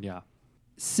 Yeah.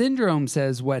 Syndrome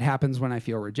says, what happens when I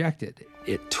feel rejected?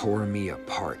 It tore me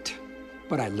apart.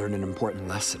 But I learned an important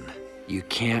lesson. You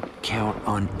can't count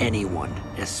on anyone,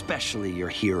 especially your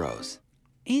heroes.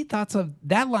 Any thoughts of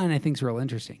that line? I think is real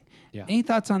interesting. Yeah. Any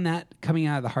thoughts on that coming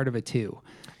out of the heart of it too?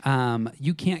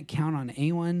 You can't count on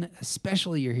anyone,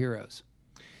 especially your heroes.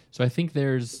 So I think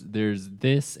there's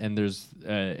this, and there's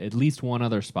at least one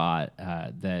other spot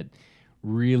that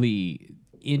really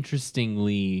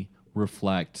interestingly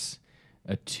reflects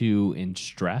a 2 in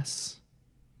stress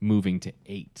moving to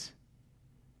 8.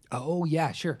 Oh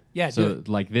yeah, sure. Yeah. do So it.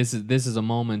 like this is a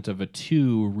moment of a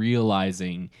 2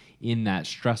 realizing in that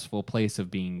stressful place of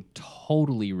being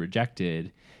totally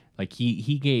rejected. Like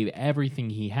he gave everything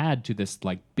he had to this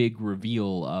like big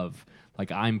reveal of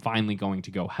like, I'm finally going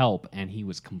to go help, and he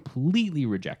was completely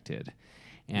rejected.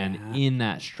 And in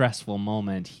that stressful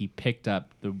moment, he picked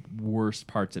up the worst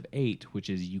parts of 8, which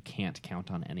is you can't count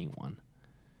on anyone.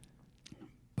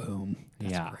 Boom.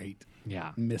 That's Yeah. great.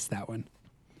 Yeah. Missed that one.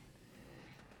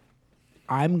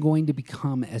 I'm going to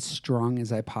become as strong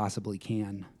as I possibly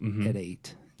can at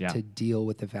 8 Yeah. to deal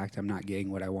with the fact I'm not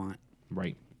getting what I want.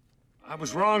 Right. I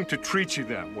was wrong to treat you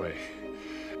that way.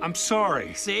 I'm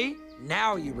sorry. See?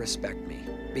 Now you respect me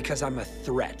because I'm a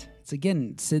threat. It's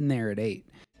again sitting there at 8.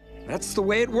 That's the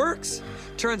way it works.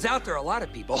 Turns out there are a lot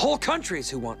of people, whole countries,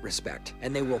 who want respect,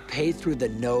 and they will pay through the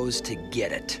nose to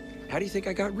get it. How do you think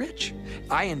I got rich?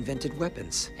 I invented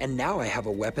weapons, and now I have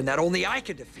a weapon that only I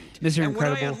can defeat. Mr. And when I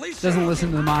Incredible unleash doesn't it,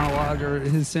 listen to the monologue or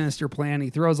his sinister plan.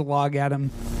 He throws a log at him.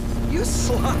 You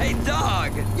sly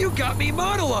dog! You got me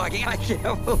monologuing. I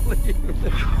can't believe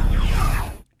it.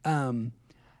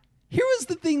 Here was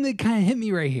the thing that kind of hit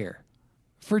me right here.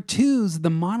 For 2s, the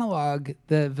monologue,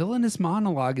 the villainous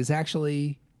monologue, is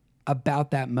actually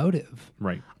about that motive.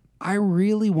 Right. I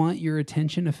really want your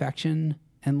attention, affection,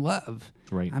 and love.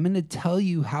 Right. I'm going to tell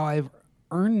you how I've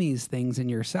earned these things in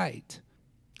your sight.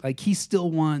 Like, he still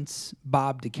wants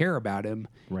Bob to care about him,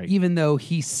 Right. even though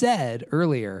he said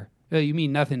earlier, "Oh, you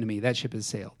mean nothing to me. That ship has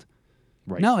sailed."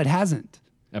 Right. No, it hasn't.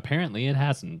 Apparently it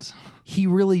hasn't. He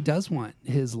really does want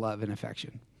his love and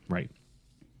affection. Right.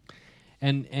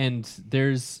 And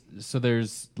there's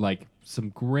like some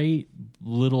great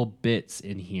little bits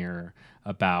in here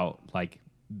about like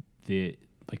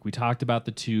we talked about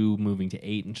the 2 moving to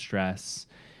 8 in stress,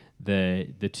 the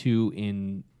 2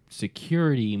 in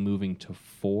security moving to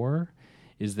 4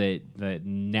 is that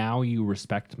now you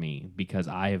respect me because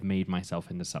I have made myself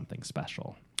into something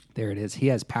special. There it is. He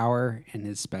has power and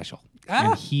is special.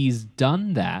 And he's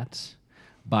done that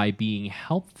by being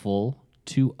helpful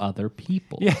to other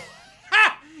people. Yeah.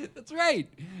 That's right.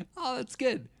 Oh, that's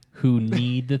good. Who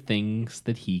need the things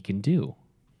that he can do.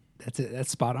 That's it. That's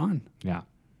spot on. Yeah.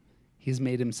 He's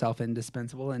made himself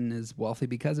indispensable and is wealthy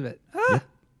because of it.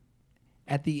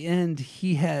 At the end,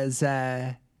 he has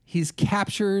he's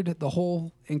captured the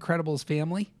whole Incredibles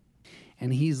family,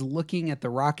 and he's looking at the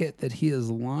rocket that he has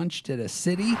launched at a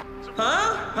city.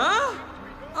 Huh?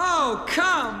 Oh,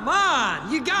 come on!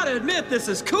 You gotta admit this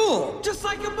is cool! Just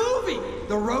like a movie!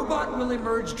 The robot will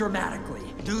emerge dramatically,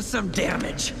 do some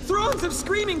damage, thrones of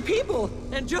screaming people,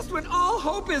 and just when all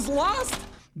hope is lost,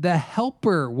 The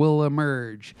Helper will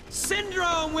emerge.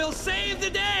 Syndrome will save the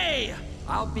day!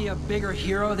 I'll be a bigger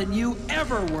hero than you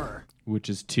ever were. Which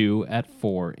is 2 at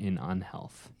 4 in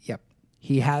unhealth. Yep.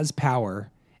 He has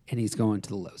power, and he's going to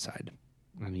the low side.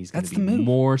 And he's going That's to be the move.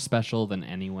 more special than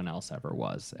anyone else ever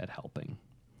was at helping.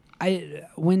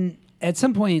 When at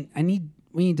some point we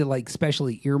need to like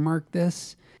specially earmark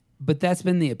this, but that's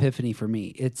been the epiphany for me.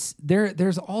 It's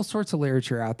there's all sorts of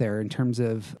literature out there in terms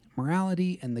of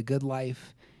morality and the good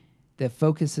life that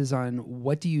focuses on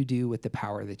what do you do with the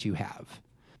power that you have.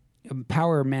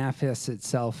 Power manifests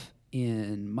itself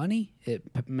in money. It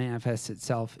manifests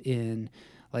itself in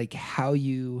like how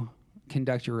you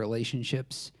conduct your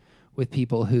relationships with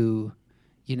people who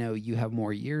you have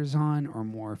more years on or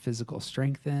more physical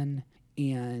strength in.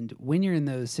 And when you're in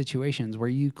those situations where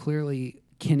you clearly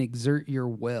can exert your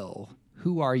will,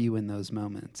 who are you in those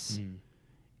moments?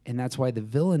 And that's why the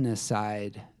villainous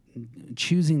side,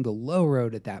 choosing the low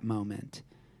road at that moment,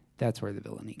 that's where the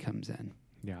villainy comes in.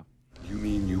 Yeah. You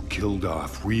mean you killed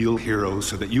off real heroes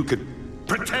so that you could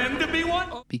pretend to be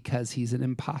one? Because he's an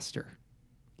imposter.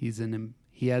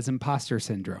 He has imposter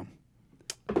syndrome.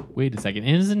 Wait a second.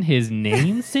 Isn't his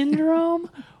name Syndrome?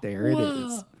 There it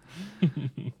is.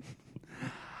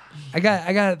 I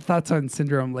got thoughts on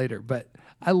Syndrome later, but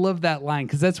I love that line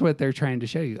because that's what they're trying to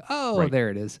show you. Oh, Right. there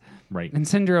it is. Right. And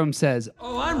Syndrome says,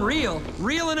 Oh, I'm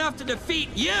real enough to defeat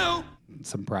you!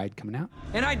 some pride coming out.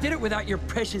 And I did it without your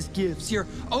precious gifts, your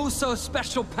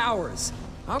oh-so-special powers.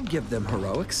 I'll give them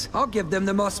heroics. I'll give them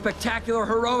the most spectacular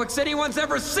heroics anyone's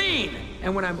ever seen.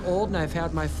 And when I'm old and I've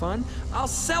had my fun, I'll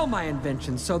sell my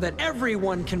inventions so that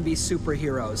everyone can be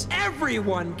superheroes.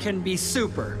 Everyone can be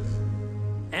super.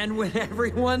 And when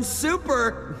everyone's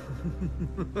super,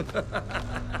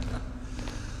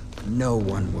 no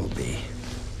one will be.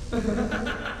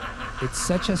 It's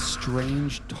such a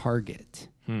strange target,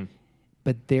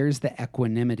 but there's the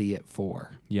equanimity at 4.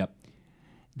 Yep.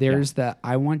 There's the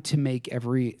I want to make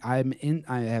I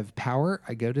have power.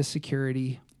 I go to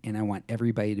security, and I want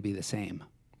everybody to be the same.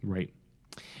 Right.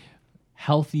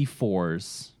 healthy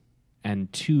 4s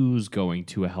and 2s going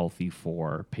to a healthy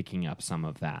 4, picking up some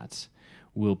of that,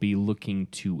 will be looking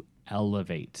to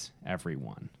elevate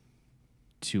everyone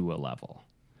to a level.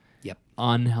 Yep.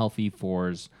 Unhealthy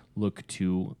 4s look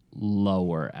to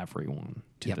lower everyone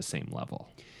to the same level.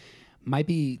 Might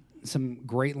be some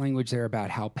great language there about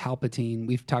how Palpatine,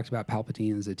 we've talked about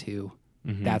Palpatine as a 2.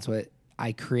 That's what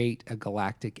I create, a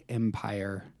galactic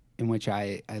empire in which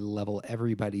I level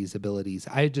everybody's abilities.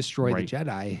 I destroy the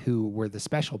Jedi who were the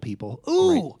special people.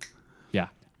 Ooh! Yeah.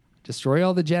 Destroy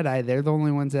all the Jedi. They're the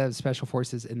only ones that have special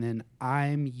forces. And then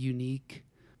I'm unique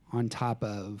on top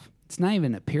of, it's not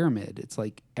even a pyramid. It's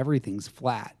like everything's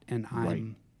flat. And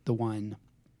I'm the one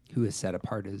who is set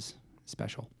apart as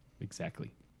special.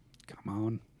 Exactly. Come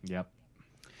on. Yep.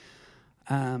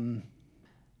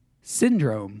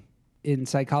 Syndrome in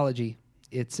psychology.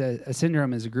 It's a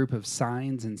syndrome is a group of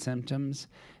signs and symptoms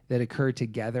that occur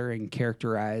together and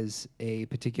characterize a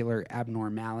particular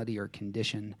abnormality or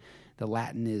condition. The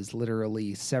Latin is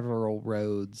literally several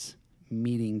roads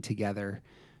meeting together.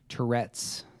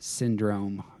 Tourette's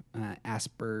syndrome,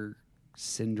 Asperger's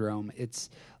syndrome. It's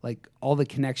like all the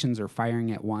connections are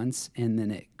firing at once, and then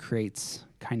it creates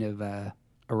kind of a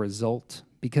result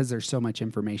because there's so much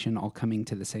information all coming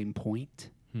to the same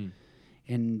point.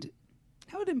 And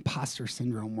how would imposter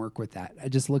syndrome work with that? I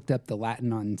just looked up the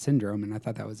Latin on syndrome, and I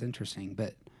thought that was interesting.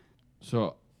 But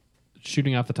so,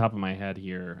 shooting off the top of my head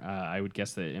here, I would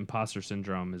guess that imposter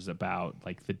syndrome is about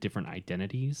like the different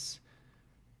identities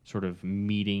sort of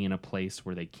meeting in a place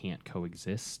where they can't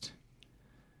coexist.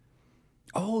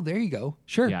 oh, there you go.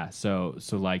 Sure. Yeah. So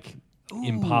like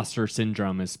imposter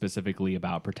syndrome is specifically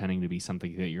about pretending to be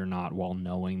something that you're not while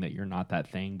knowing that you're not that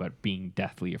thing, but being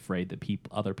deathly afraid that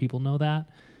other people know that.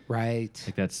 Right.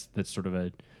 Like that's sort of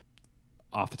a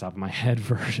off the top of my head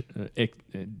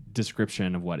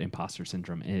description of what imposter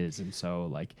syndrome is. And so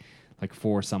like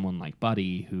for someone like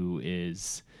Buddy, who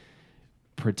is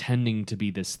pretending to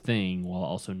be this thing while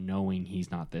also knowing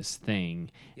he's not this thing,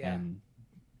 and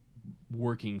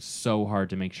working so hard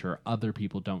to make sure other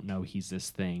people don't know he's this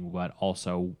thing, but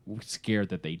also scared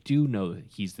that they do know that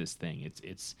he's this thing.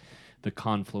 It's the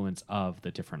confluence of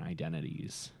the different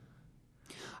identities.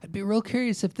 I'd be real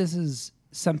curious if this is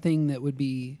something that would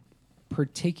be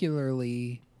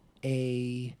particularly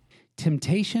a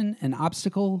temptation, an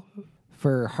obstacle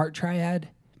for Heart Triad.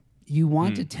 You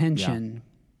want attention.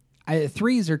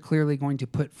 Threes are clearly going to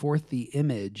put forth the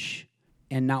image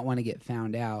and not want to get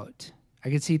found out. I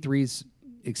could see threes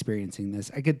experiencing this.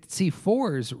 I could see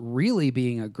fours really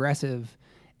being aggressive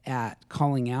at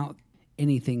calling out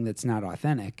anything that's not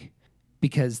authentic,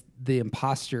 because the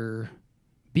imposter,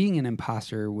 being an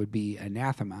imposter, would be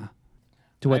anathema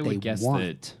to what I they would guess want.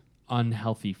 that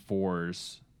unhealthy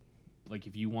 4s, like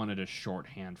if you wanted a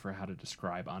shorthand for how to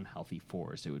describe unhealthy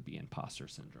 4s, it would be imposter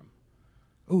syndrome.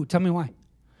 Ooh, tell me why.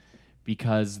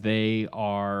 Because they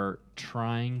are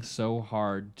trying so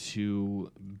hard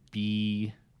to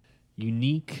be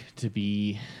unique, to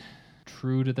be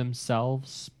true to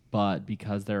themselves, but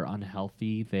because they're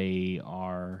unhealthy, they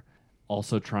are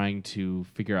also trying to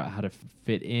figure out how to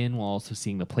fit in while also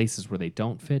seeing the places where they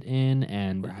don't fit in.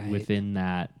 And within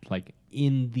that, like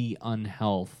in the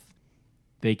unhealth,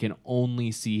 they can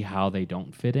only see how they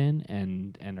don't fit in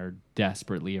and are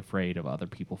desperately afraid of other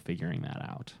people figuring that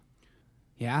out.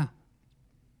 Yeah.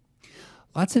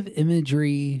 Lots of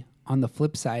imagery on the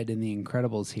flip side in The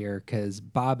Incredibles here, because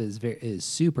Bob is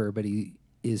super, but he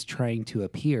is trying to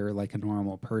appear like a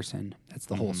normal person. That's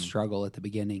the whole struggle at the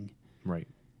beginning. Right.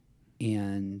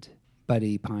 And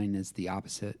Buddy Pine is the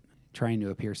opposite, trying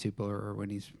to appear super when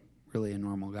he's really a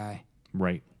normal guy.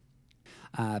 Right.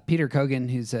 Peter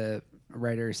Kogan, who's a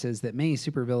writer, says that many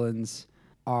supervillains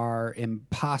are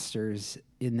imposters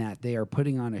in that they are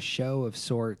putting on a show of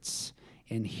sorts,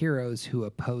 and heroes who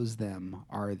oppose them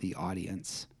are the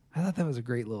audience. I thought that was a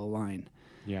great little line.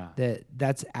 Yeah.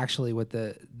 That's actually what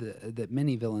that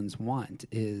many villains want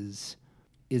is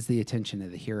the attention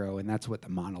of the hero, and that's what the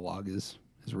monologue is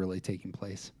really taking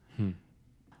place.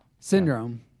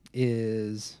 Syndrome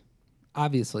is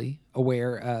obviously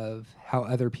aware of how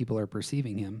other people are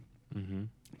perceiving him.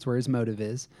 That's where his motive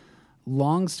is.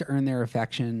 Longs to earn their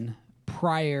affection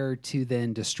prior to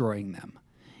then destroying them.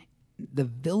 The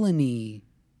villainy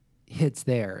hits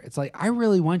there. It's like, I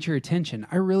really want your attention.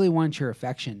 I really want your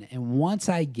affection. And once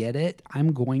I get it,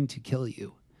 I'm going to kill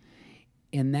you.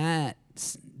 And that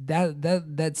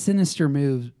sinister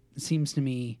move seems to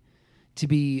me to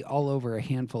be all over a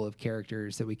handful of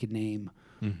characters that we could name,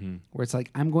 where it's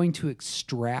like, I'm going to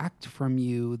extract from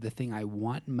you the thing I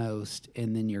want most,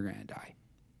 and then you're going to die.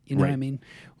 You know what I mean?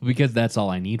 Well, because that's all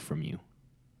I need from you.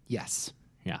 Yes.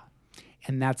 Yeah.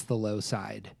 and that's the low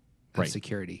side of Right.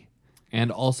 security.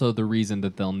 And also the reason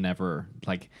that they'll never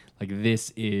like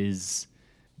this is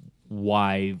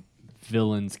why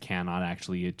villains cannot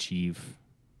actually achieve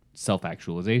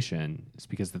self-actualization is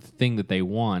because the thing that they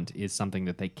want is something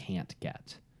that they can't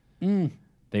get.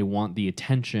 They want the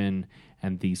attention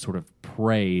and the sort of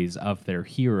praise of their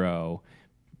hero,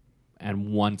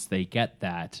 and once they get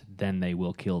that, then they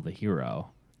will kill the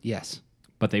hero. Yes.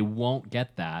 But they won't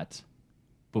get that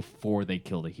before they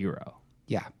kill the hero.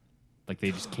 Yeah. Like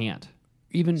they just can't.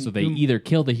 Even So they either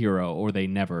kill the hero or they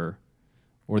never,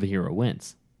 or the hero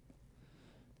wins.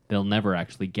 They'll never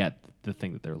actually get the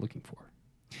thing that they're looking for.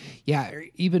 Yeah, or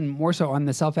even more so on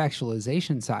the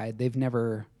self-actualization side, they've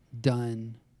never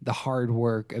done the hard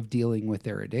work of dealing with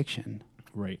their addiction,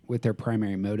 Right. with their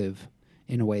primary motive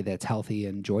in a way that's healthy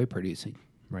and joy-producing.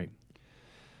 Right.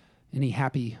 Any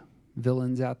happy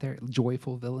villains out there?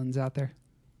 Joyful villains out there?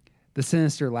 The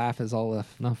sinister laugh is all a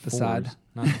Not facade. fours,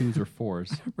 not twos or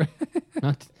fours.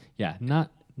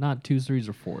 Not twos, threes,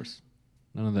 or fours.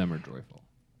 None of them are joyful.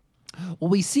 Well,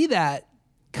 we see that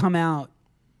come out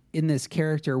in this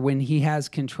character when he has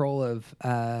control of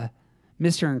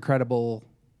Mr. Incredible.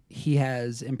 He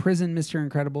has imprisoned Mr.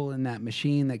 Incredible in that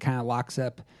machine that kind of locks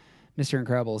up Mr.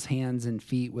 Incredible's hands and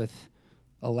feet with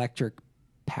electric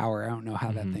power. I don't know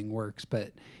how that thing works,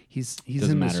 but he's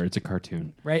Doesn't in matter. this, It's a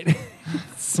cartoon. right?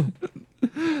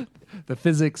 The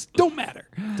physics don't matter.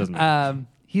 Doesn't matter.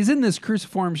 He's in this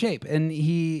cruciform shape, and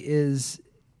he is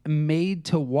made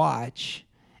to watch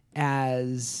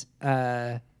as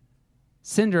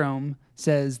Syndrome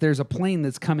says, "There's a plane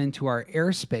that's come into our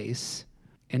airspace,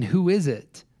 and who is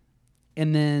it?"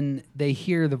 And then they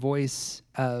hear the voice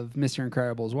of Mr.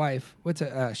 Incredible's wife. What's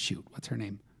her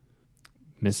name?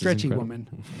 Mrs. Stretchy Incredible.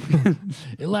 woman.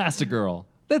 Elastigirl.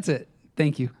 That's it.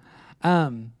 Thank you.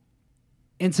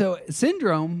 And so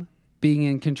Syndrome, being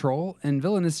in control, and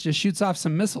Villainous just shoots off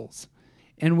some missiles.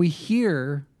 And we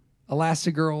hear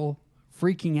Elastigirl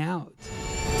freaking out.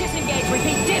 Disengage,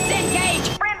 repeat,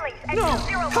 disengage! Friendlies at No!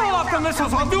 20 Call off the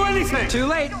missiles! I'll do anything! Too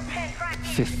late.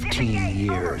 15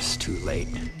 years too late.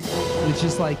 And it's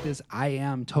just like this, I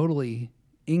am totally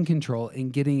in control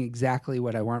and getting exactly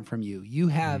what I want from you. You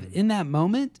have, in that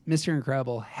moment, Mr.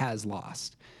 Incredible has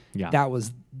lost. Yeah. That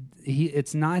was,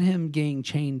 it's not him getting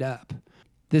chained up.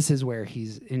 This is where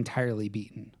he's entirely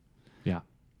beaten. Yeah.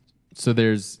 So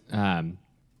there's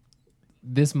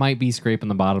this might be scraping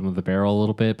the bottom of the barrel a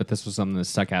little bit, but this was something that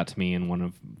stuck out to me in one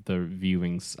of the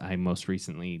viewings I most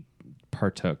recently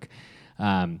partook.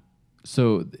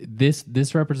 So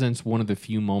this represents one of the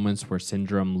few moments where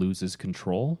Syndrome loses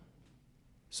control.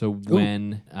 So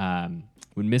when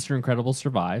Mr. Incredible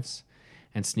survives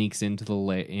and sneaks into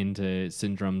into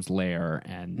Syndrome's lair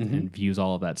and views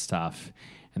all of that stuff,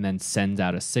 and then sends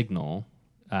out a signal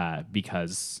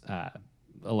because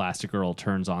Elastigirl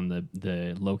turns on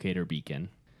the locator beacon.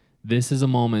 This is a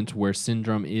moment where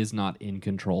Syndrome is not in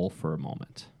control for a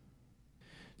moment.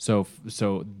 So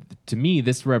to me,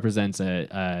 this represents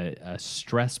a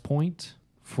stress point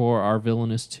for our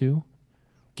Villainous 2,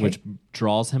 which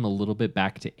draws him a little bit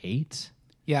back to 8.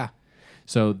 Yeah.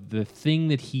 So the thing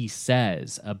that he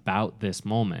says about this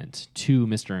moment to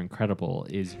Mr. Incredible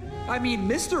is, I mean,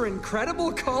 Mr.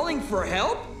 Incredible calling for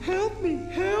help? Help me,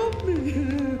 help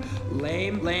me.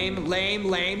 Lame, lame, lame,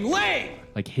 lame, lame.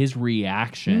 like, his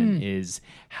reaction is,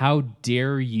 how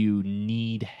dare you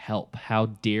need help? How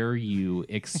dare you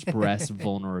express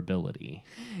vulnerability?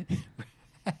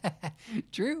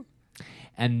 True.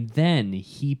 And then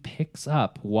he picks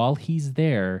up, while he's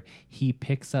there, he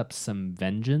picks up some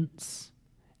vengeance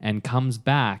and comes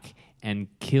back and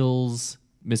kills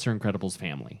Mr. Incredible's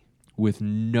family with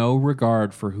no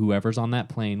regard for whoever's on that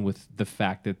plane, with the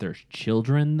fact that there's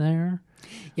children there.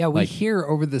 Yeah, we Like- hear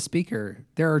over the speaker,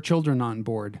 there are children on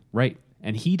board. Right.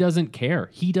 And he doesn't care.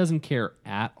 He doesn't care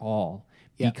at all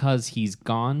Yeah. because he's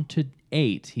gone to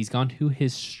 8. He's gone to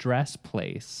his stress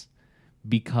place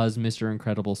because Mr.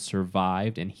 Incredible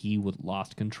survived and he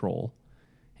lost control.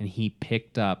 And he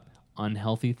picked up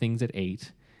unhealthy things at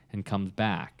 8 and comes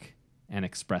back and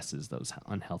expresses those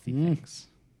unhealthy things.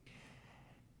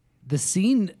 The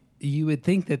scene, you would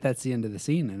think that that's the end of the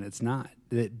scene, and it's not.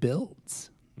 It builds.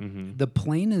 The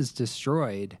plane is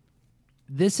destroyed.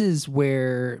 This is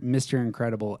where Mr.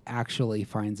 Incredible actually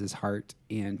finds his heart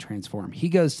and transform. He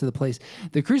goes to the place.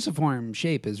 The cruciform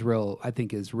shape is real, I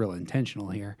think, is real intentional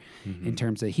here in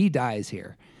terms of he dies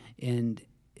here and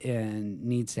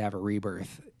needs to have a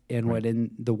rebirth. And what in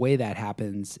the way that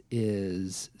happens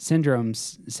is Syndrome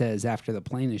says after the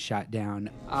plane is shot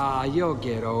down, You'll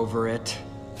get over it.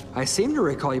 I seem to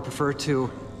recall you prefer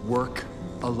to work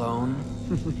Alone?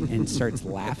 and starts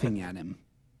laughing at him.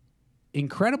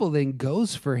 Incredible then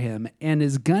goes for him and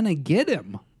is gonna get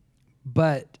him,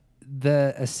 but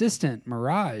the assistant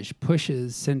Mirage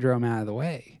pushes Syndrome out of the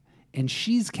way, and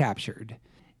she's captured.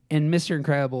 And Mr.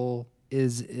 Incredible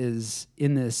is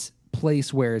in this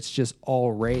place where it's just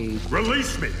all rage.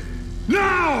 Release me!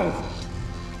 Now!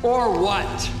 Or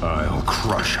what? I'll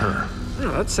crush her.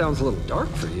 Oh, that sounds a little dark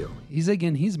for you.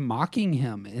 He's mocking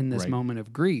him in this Right. moment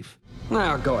of grief.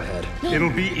 Now, go ahead.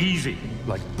 It'll be easy,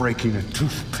 like breaking a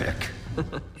toothpick.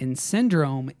 And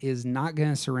Syndrome is not going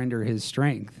to surrender his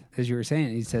strength, as you were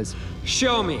saying. He says,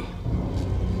 Show me.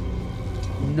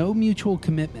 no mutual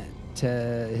commitment to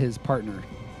his partner.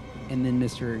 And then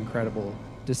Mr. Incredible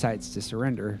decides to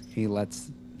surrender. He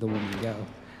lets the woman go.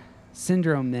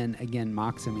 Syndrome then again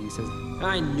mocks him. He says,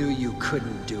 I knew you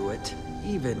couldn't do it.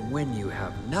 Even when you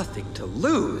have nothing to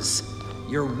lose,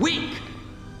 you're weak.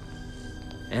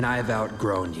 And I've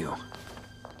outgrown you.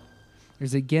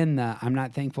 there's again the, I'm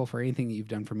not thankful for anything that you've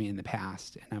done for me in the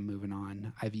past, and I'm moving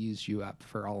on. I've used you up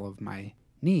for all of my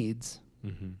needs.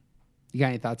 Mm-hmm. You got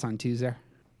any thoughts on twos there?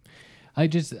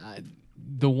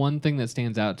 The one thing that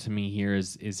stands out to me here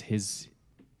is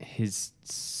his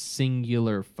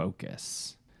singular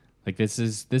focus. Like this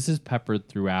is peppered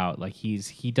throughout. Like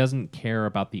he doesn't care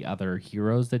about the other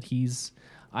heroes that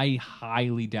I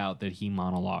highly doubt that he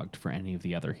monologued for any of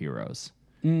the other heroes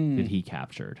that he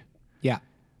captured. Yeah.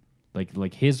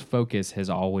 Like his focus has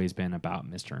always been about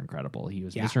Mr. Incredible. He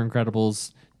was Mr.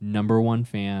 Incredible's #1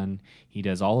 fan. He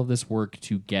does all of this work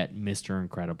to get Mr.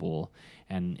 Incredible.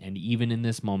 And even in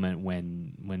this moment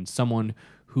when someone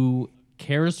who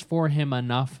cares for him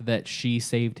enough that she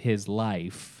saved his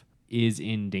life is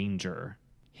in danger,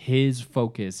 his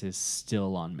focus is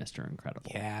still on Mr.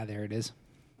 Incredible. Yeah, there it is.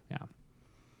 Yeah.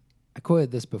 I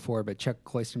quoted this before, but Chuck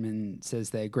Klosterman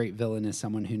says that a great villain is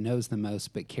someone who knows the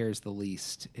most but cares the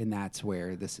least, and that's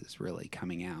where this is really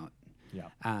coming out. Yeah.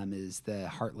 Is the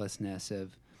heartlessness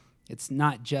of, it's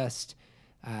not just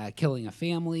killing a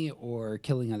family or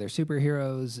killing other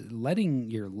superheroes, letting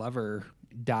your lover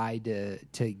die to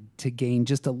gain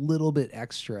just a little bit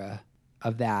extra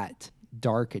of that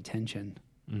dark attention.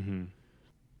 Mm-hmm.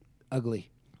 Ugly.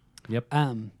 Yep.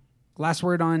 Last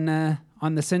word on the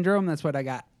Syndrome. That's what I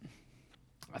got.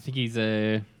 I think he's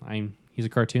a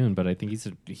cartoon, but I think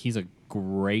he's a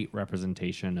great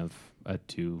representation of a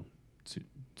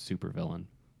super villain.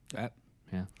 Yep.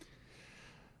 Yeah.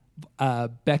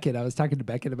 Beckett, I was talking to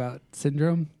Beckett about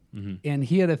Syndrome, and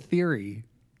he had a theory.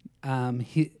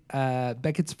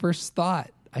 Beckett's first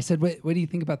thought, I said, what do you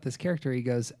think about this character? He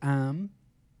goes,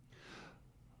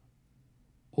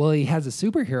 well, he has a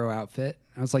superhero outfit.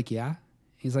 I was like, yeah.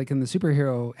 He's like, and the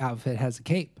superhero outfit has a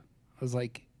cape. I was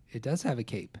like, it does have a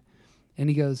cape. And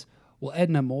he goes, well,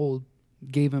 Edna Mode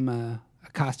gave him a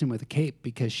costume with a cape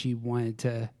because she wanted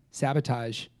to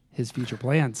sabotage his future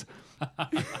plans.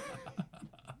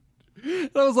 And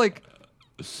I was like,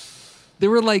 they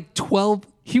were like 12.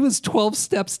 He was 12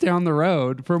 steps down the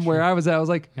road from where I was at. I was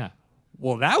like, Yeah.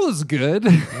 well, that was good.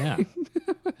 Yeah.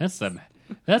 That's some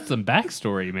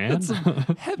backstory, man. That's some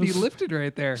heavy lifting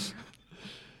right there.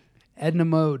 Edna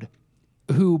Mode,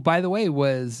 who, by the way,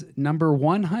 was number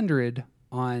 100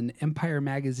 on Empire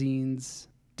Magazine's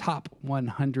top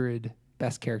 100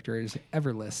 best characters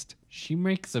ever list. She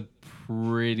makes a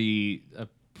real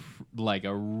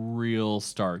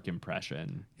stark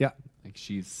impression. Yeah. Like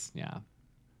she's, yeah.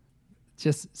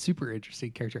 Just super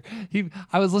interesting character.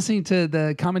 I was listening to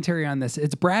the commentary on this.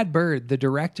 It's Brad Bird, the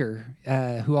director,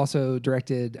 who also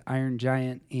directed Iron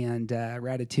Giant and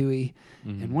Ratatouille,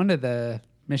 and one of the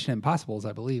Mission Impossibles,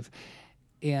 I believe.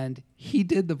 And he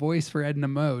did the voice for Edna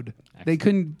Mode.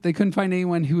 Excellent. They couldn't find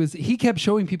anyone who was. He kept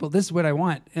showing people, this is what I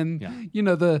want, and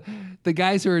the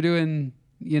guys who are doing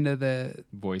the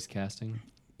Voice casting.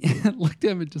 looked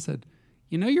at him and just said,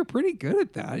 you're pretty good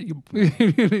at that. Why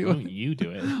don't you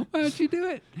do it? Why don't you do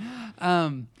it?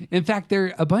 In fact,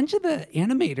 a bunch of the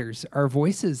animators are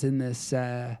voices in this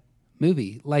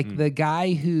movie. Like the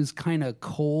guy who's kind of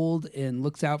cold and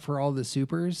looks out for all the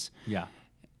supers. Yeah.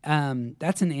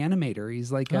 That's an animator.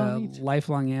 He's like a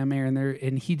lifelong animator,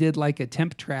 and he did like a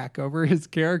temp track over his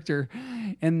character.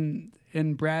 And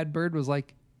Brad Bird was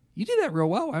like, you do that real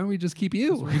well. Why don't we just keep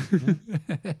you? Perfect.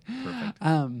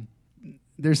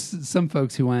 There's some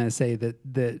folks who want to say that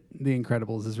The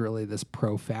Incredibles is really this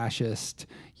pro-fascist,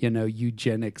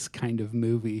 eugenics kind of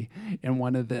movie. And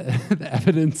one of the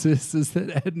evidences is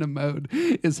that Edna Mode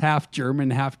is half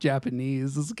German, half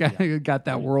Japanese. This guy got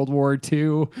that World War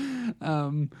II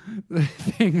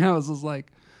thing. I was just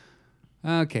like,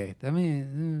 okay, I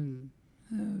mean,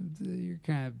 you're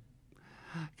kind of...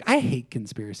 I hate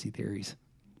conspiracy theories.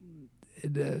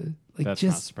 Like That's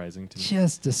just not surprising to me.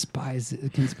 just despise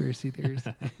conspiracy theories.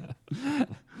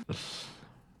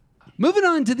 Moving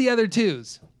on to the other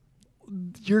twos.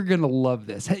 You're gonna love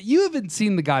this. You haven't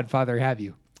seen The Godfather, have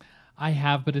you? I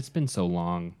have, but it's been so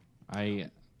long. I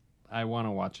want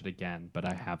to watch it again, but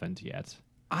I haven't yet.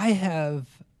 I have.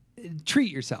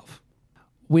 Treat yourself.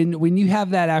 When you have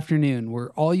that afternoon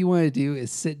where all you want to do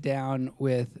is sit down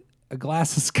with a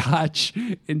glass of scotch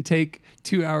and take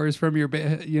 2 hours from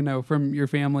from your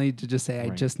family to just say, I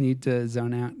Right. just need to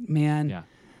zone out. Man, Yeah.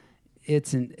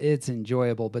 it's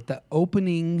enjoyable. But the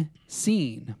opening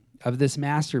scene of this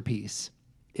masterpiece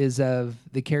is of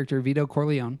the character Vito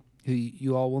Corleone, who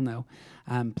you all will know,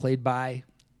 played by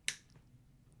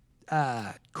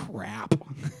crap.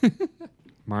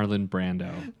 Marlon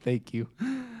Brando. Thank you.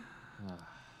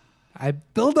 I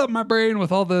build up my brain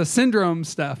with all the syndrome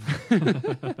stuff.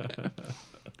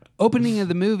 Opening of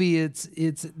the movie,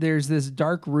 there's this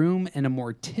dark room and a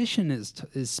mortician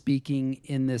is speaking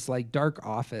in this like dark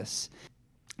office,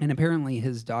 and apparently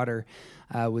his daughter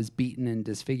was beaten and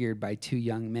disfigured by two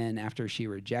young men after she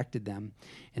rejected them.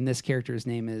 And this character's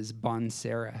name is Bon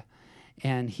Serra,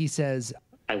 and he says,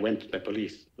 I went to the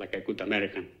police like a good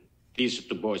American. These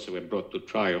two boys were brought to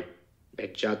trial. The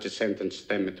judge sentenced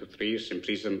them to 3 years in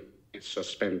prison and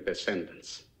suspended the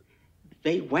sentence.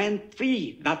 They went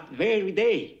free that very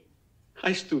day.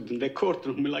 I stood in the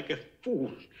courtroom like a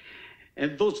fool.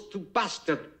 And those two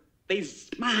bastards, they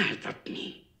smiled at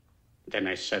me. Then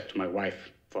I said to my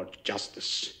wife, for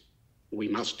justice, we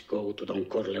must go to Don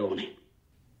Corleone.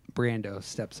 Brando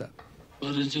steps up.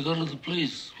 Why didn't you go to the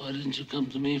police? Why didn't you come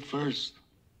to me first?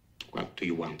 What do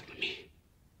you want of me?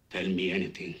 Tell me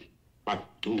anything, but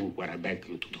do what I beg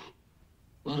you to do.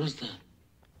 What is that?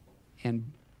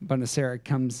 And Bonacera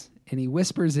comes and he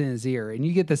whispers in his ear, and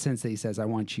you get the sense that he says, I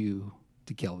want you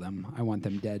to kill them. I want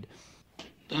them dead.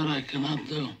 That I cannot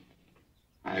do.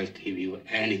 I'll give you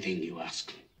anything you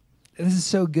ask. This is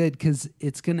so good because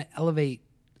it's going to elevate.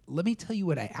 Let me tell you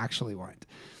what I actually want.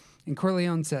 And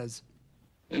Corleone says,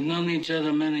 We've known each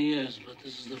other many years, but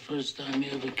this is the first time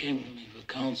you ever came to me for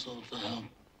counsel, for help.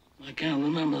 I can't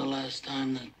remember the last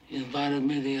time that you invited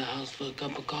me to your house for a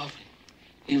cup of coffee,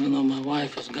 even though my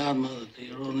wife is godmother to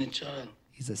your only child.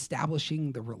 He's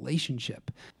establishing the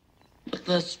relationship. But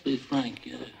let's be frank,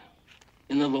 you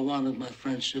never wanted my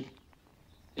friendship.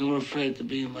 You were afraid to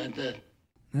be in my debt.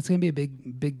 That's going to be a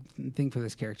big thing for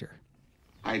this character.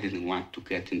 I didn't want to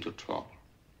get into trouble.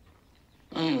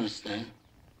 I understand.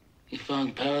 You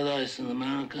found paradise in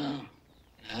America.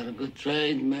 You had a good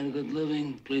trade, made a good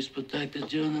living. Police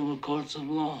protected you, and there were courts of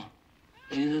law.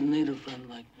 But you didn't need a friend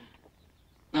like me.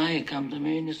 Now you come to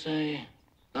me and you say,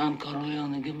 Don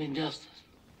Corleone, give me justice.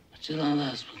 But you don't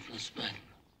ask with respect.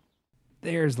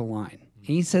 There's the line. And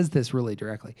he says this really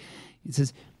directly. He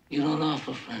says, You don't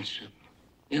offer friendship.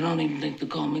 You don't even think to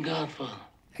call me Godfather.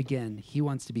 Again, he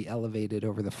wants to be elevated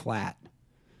over the flat.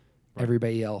 Right.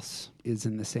 Everybody else is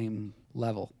in the same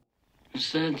level.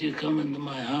 Instead, you come into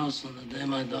my house on the day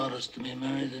my daughter's to be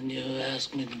married and you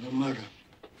ask me to do murder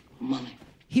for money.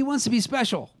 He wants to be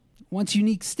special, wants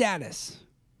unique status,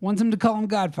 wants him to call him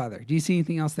Godfather. Do you see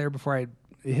anything else there before I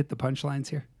hit the punchlines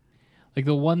here? Like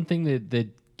the one thing that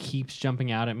keeps jumping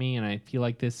out at me, and I feel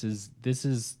like this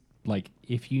is like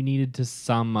if you needed to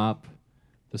sum up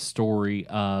the story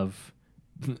of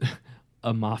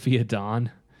a mafia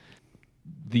don,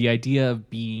 the idea of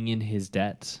being in his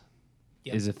debt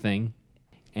is a thing.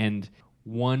 And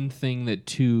one thing that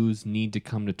twos need to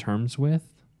come to terms with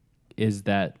is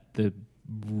that the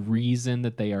reason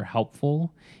that they are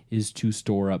helpful is to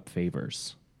store up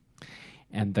favors.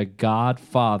 And The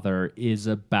Godfather is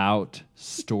about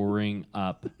storing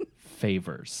up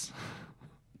favors.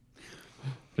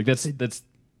 Like that's it.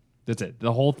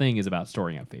 The whole thing is about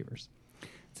storing up favors.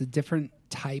 It's a different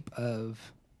type of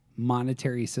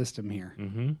monetary system here.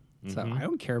 So I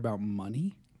don't care about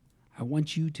money. I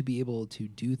want you to be able to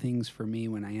do things for me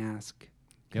when I ask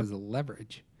because of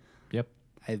leverage. Yep.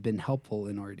 I've been helpful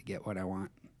in order to get what I want.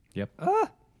 Yep.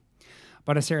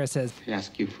 Bonacera says, I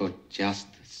ask you for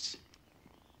justice.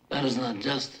 That is not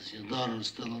justice. Your daughter is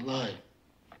still alive.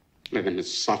 Let them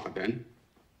suffer then,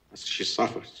 as she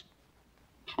suffers.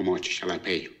 How much shall I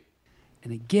pay you?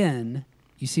 And again,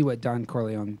 you see what Don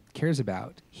Corleone cares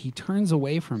about. He turns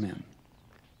away from him.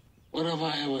 What have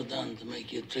I ever done to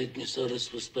make you treat me so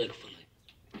disrespectfully?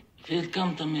 If you'd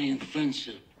come to me in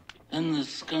friendship, then the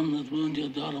scum that ruined your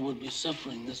daughter would be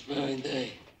suffering this very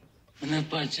day. And if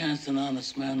by chance an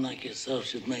honest man like yourself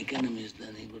should make enemies,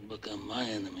 then he would become my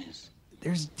enemies.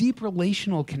 There's deep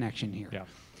relational connection here. Yeah.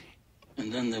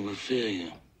 And then they would fear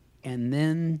you. and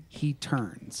then he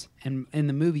turns. And in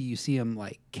the movie, you see him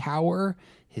like cower,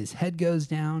 his head goes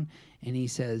down, and he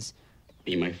says,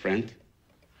 Be my friend,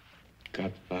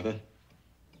 Godfather.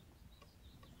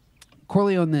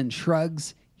 Corleone then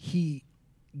shrugs. He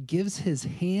gives his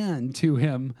hand to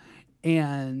him,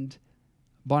 and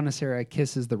Bonacera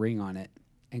kisses the ring on it.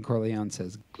 And Corleone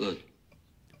says, Good.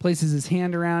 Places his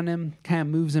hand around him, kind of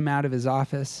moves him out of his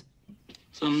office.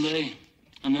 Someday,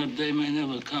 and that day may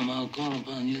never come, I'll call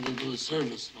upon you to do a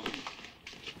service for me.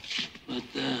 But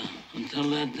until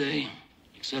that day,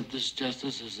 accept this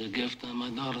justice as a gift on my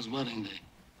daughter's wedding day.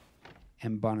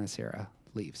 And Bonacera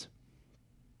leaves.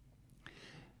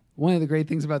 One of the great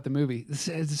things about the movie,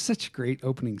 it's such a great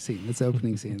opening scene. This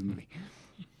opening scene of the movie.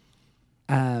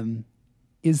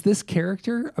 Is this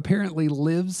character apparently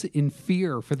lives in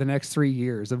fear for the next 3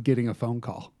 years of getting a phone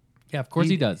call. Yeah, of course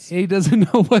he does. He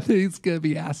doesn't know what he's going to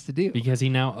be asked to do. Because he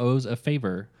now owes a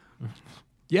favor.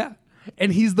 Yeah.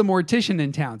 And he's the mortician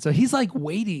in town. So he's like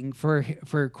waiting for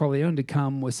Corleone to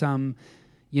come with some,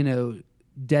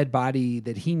 dead body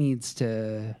that he needs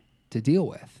to deal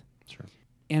with. Sure.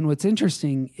 And what's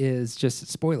interesting is, just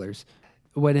spoilers,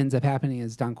 what ends up happening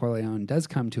is Don Corleone does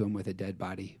come to him with a dead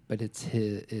body, but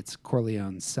it's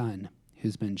Corleone's son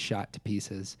who's been shot to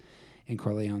pieces. And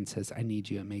Corleone says, I need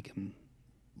you to make him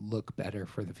look better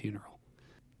for the funeral.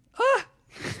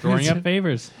 Storing up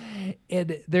favors.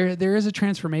 And there is a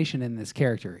transformation in this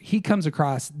character. He comes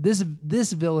across this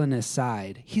villainous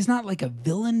side. He's not like a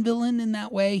villain in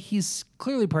that way. He's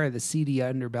clearly part of the seedy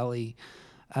underbelly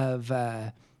of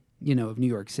of New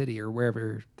York City or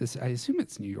wherever this. I assume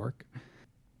it's New York.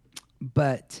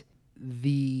 But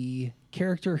the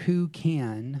character who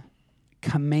can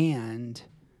command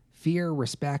fear,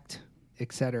 respect,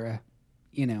 etc.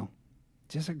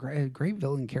 Just a great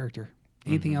villain character.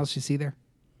 Anything else you see there?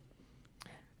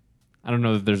 I don't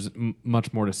know that there's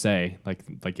much more to say.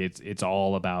 Like it's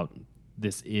all about,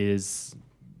 this is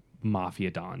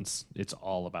Mafia Dons. It's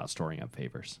all about storing up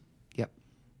favors. Yep.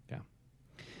 Yeah.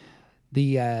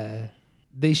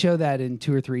 They show that in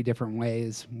 2 or 3 different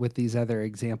ways with these other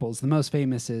examples. The most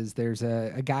famous is there's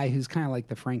a guy who's kind of like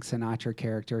the Frank Sinatra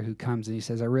character who comes and he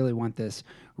says, I really want this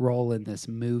role in this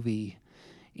movie.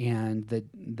 And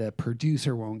the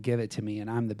producer won't give it to me, and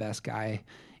I'm the best guy.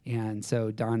 And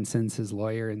so Don sends his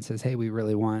lawyer and says, hey, we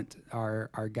really want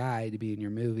our guy to be in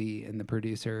your movie. And the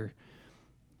producer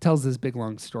tells this big,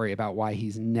 long story about why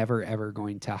he's never, ever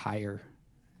going to hire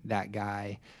that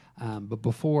guy. But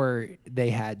before they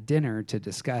had dinner to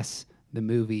discuss the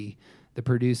movie, the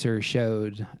producer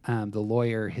showed the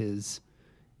lawyer his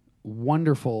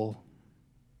wonderful,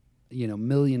 $1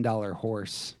 million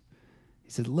horse. He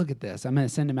said, look at this. I'm going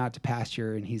to send him out to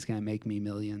pasture, and he's going to make me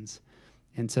millions.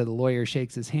 And so the lawyer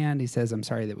shakes his hand. He says, I'm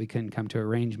sorry that we couldn't come to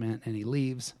arrangement, and he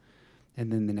leaves. And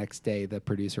then the next day, the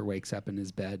producer wakes up in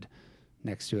his bed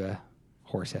next to a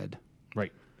horse head.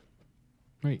 Right.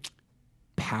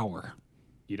 Power.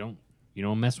 You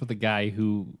don't mess with a guy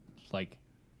who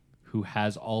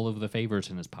has all of the favors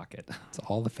in his pocket. It's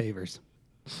all the favors.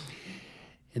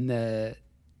 And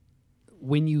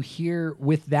when you hear,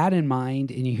 with that in mind,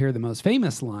 and you hear the most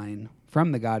famous line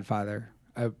from The Godfather,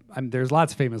 there's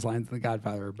lots of famous lines in The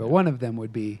Godfather, but one of them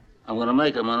would be, I'm going to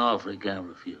make him an offer he can't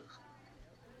refuse.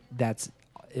 That's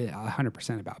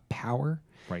 100% about power,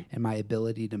 right, and my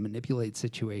ability to manipulate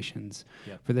situations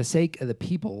for the sake of the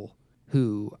people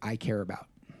who I care about.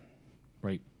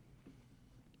 Right.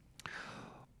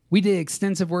 We did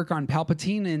extensive work on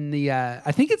Palpatine in the,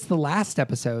 I think it's the last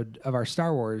episode of our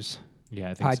Star Wars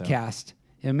podcast.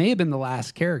 So. It may have been the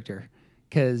last character,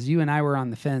 because you and I were on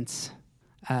the fence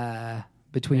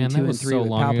between 2 and 3 so with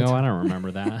long Palpatine. ago, I don't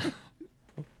remember that.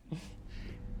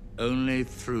 Only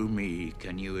through me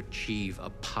can you achieve a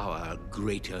power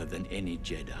greater than any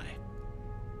Jedi.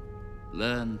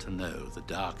 Learn to know the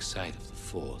dark side of the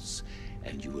Force,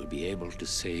 and you will be able to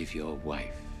save your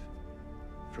wife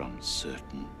from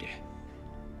certain death.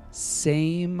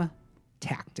 Same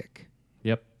tactic.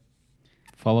 Yep.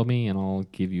 Follow me, and I'll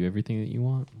give you everything that you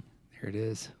want. There it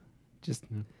is. Just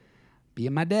be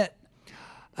in my debt.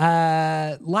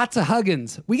 Lots of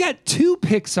Huggins. We got 2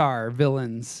 Pixar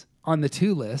villains on the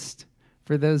 2 list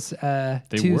for those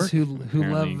twos who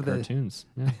love the cartoons.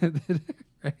 Yeah.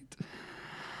 Right.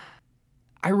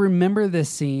 I remember this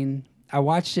scene. I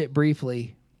watched it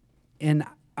briefly, and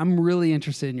I'm really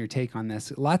interested in your take on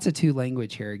this. Lots of 2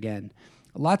 language here again.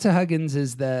 Lots of Huggins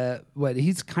is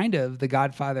he's kind of the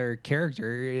Godfather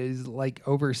character, is like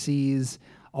oversees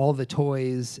all the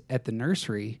toys at the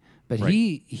nursery, but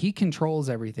he controls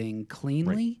everything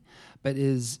cleanly, but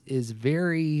is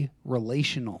very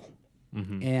relational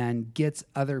and gets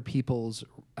other people's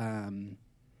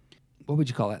what would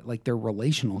you call it? Like their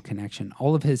relational connection.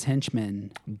 All of his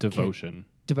henchmen. Devotion.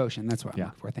 Devotion. That's what I'm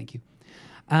looking for. Thank you.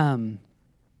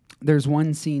 There's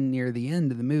one scene near the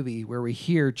end of the movie where we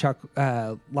hear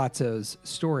Lotso's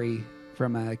story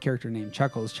from a character named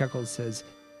Chuckles. Chuckles says,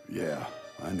 "Yeah,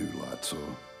 I knew Lotso.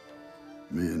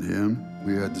 Me and him,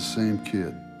 we had the same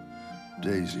kid,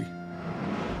 Daisy.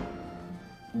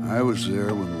 I was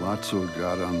there when Lotso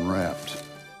got unwrapped.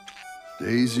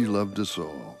 Daisy loved us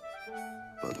all,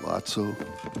 but Lotso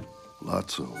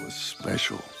was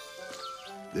special.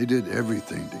 They did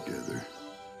everything together.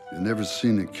 You never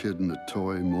seen a kid and a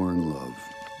toy more in love."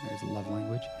 There's love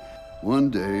language. One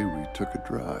day we took a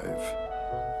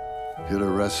drive, hit a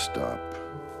rest stop,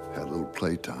 had a little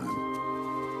playtime.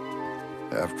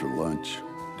 After lunch,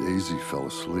 Daisy fell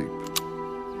asleep.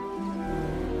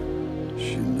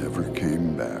 She never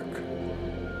came back.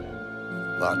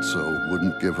 Lotso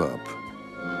wouldn't give up.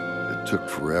 It took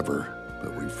forever,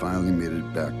 but we finally made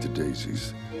it back to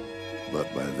Daisy's. But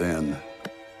by then,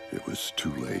 it was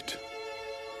too late.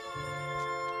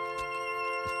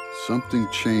 Something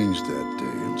changed that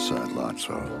day inside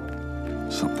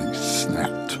Lotso. Something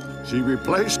snapped. She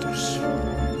replaced us.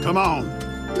 Come on.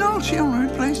 No, she only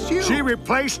replaced you. She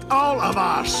replaced all of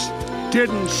us,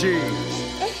 didn't she?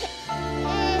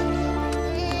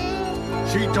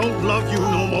 She don't love you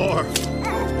no more.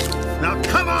 Now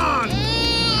come on!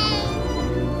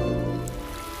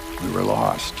 We were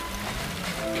lost,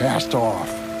 cast off,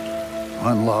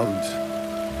 unloved,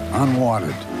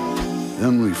 unwanted.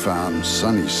 Then we found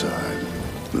Sunnyside,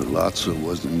 but Lotso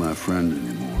wasn't my friend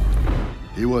anymore.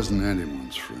 He wasn't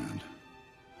anyone's friend.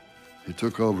 He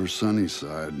took over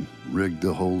Sunnyside and rigged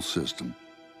the whole system.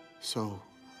 So,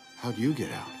 how'd you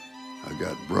get out? I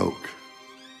got broke.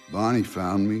 Bonnie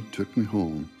found me, took me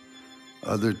home.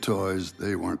 Other toys,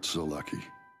 they weren't so lucky.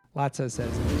 Lotso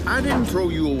says, "I didn't throw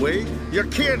you away. Your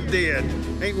kid did.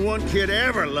 Ain't one kid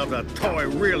ever loved a toy,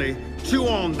 really. Chew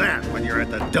on that when you're at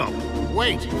the dump."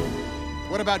 Wait!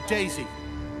 What about Daisy?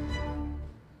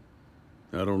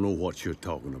 I don't know what you're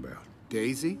talking about.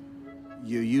 Daisy?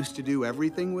 You used to do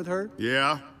everything with her?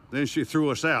 Yeah, then she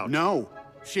threw us out. No,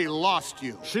 she lost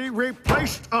you. She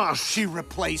replaced us. She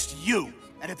replaced you.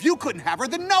 And if you couldn't have her,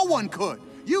 then no one could.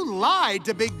 You lied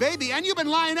to Big Baby, and you've been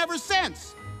lying ever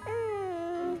since.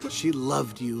 She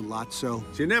loved you, Lotso.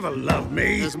 She never loved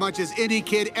me. As much as any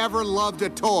kid ever loved a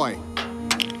toy.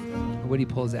 Woody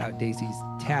pulls out Daisy's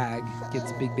tag,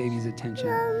 gets Big Baby's attention.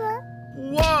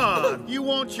 What? You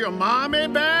want your mommy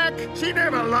back? She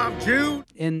never loved you.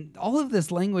 And all of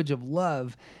this language of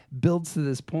love builds to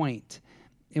this point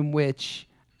in which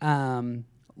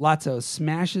Lotso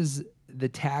smashes the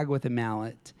tag with a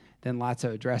mallet. Then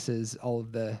Lotso addresses all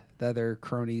of the other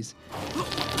cronies.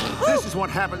 This is what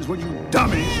happens when you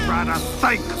dummies try to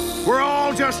think. We're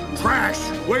all just trash,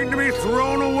 waiting to be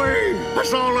thrown away.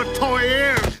 That's all a toy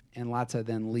is. And Lotso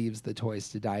then leaves the toys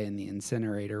to die in the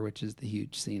incinerator, which is the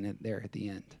huge scene there at the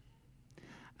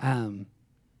end.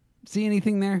 See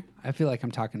anything there? I feel like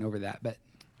I'm talking over that, but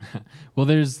well,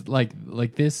 there's like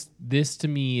this to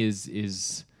me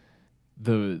is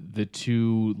the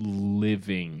two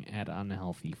living at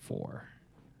unhealthy 4.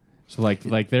 So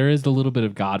like there is a little bit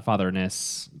of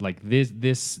Godfatherness, like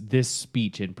this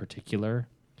speech in particular,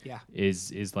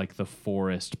 is like the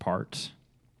forest part,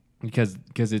 because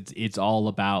it's all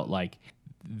about like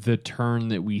the turn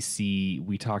that we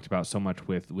talked about so much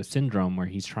with Syndrome, where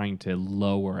he's trying to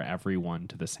lower everyone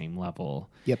to the same level.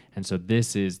 Yep. And so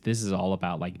this is all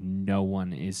about like no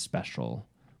one is special.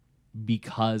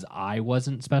 Because I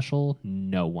wasn't special,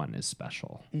 no one is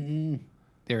special.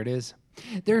 There it is.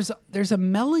 There's a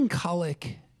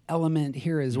melancholic element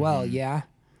here as well, yeah?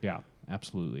 Yeah,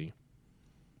 absolutely.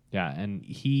 Yeah, and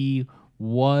he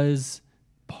was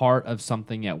part of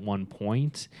something at one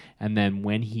point, and then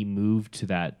when he moved to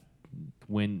that,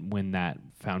 when that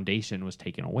foundation was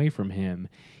taken away from him,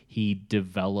 he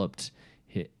developed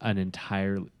an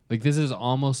entire, like, this is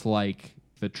almost like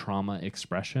the trauma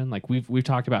expression. Like we've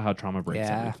talked about how trauma breaks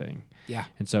everything. Yeah.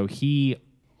 And so he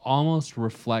almost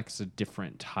reflects a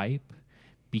different type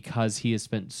because he has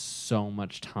spent so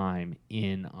much time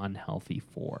in unhealthy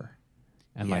 4.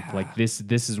 And like this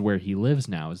is where he lives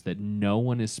now, is that no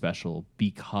one is special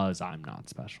because I'm not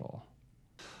special.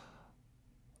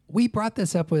 We brought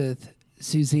this up with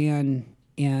Suzanne,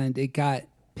 and it got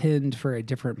pinned for a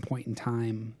different point in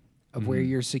time of where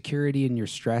your security and your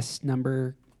stress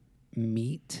number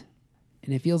meet.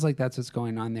 And it feels like that's what's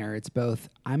going on there. It's both,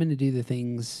 I'm going to do the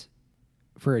things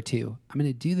for a 2. I'm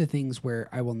going to do the things where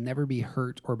I will never be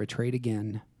hurt or betrayed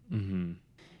again. And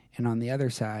on the other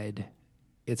side,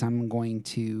 it's I'm going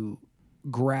to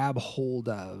grab hold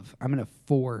of, I'm going to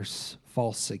force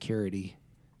false security.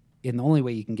 And the only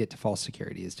way you can get to false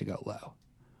security is to go low.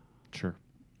 Sure.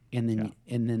 And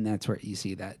then that's where you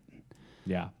see that.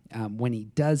 Yeah. When he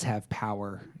does have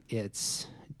power, it's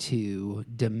to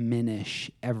diminish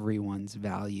everyone's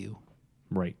value.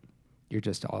 Right. You're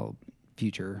just all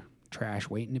future trash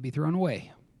waiting to be thrown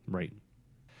away. Right.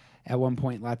 At one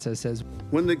point, Lotso says,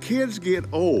 when the kids get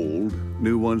old,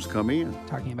 new ones come in.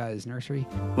 Talking about his nursery.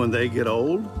 When they get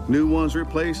old, new ones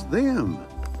replace them.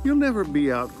 You'll never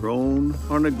be outgrown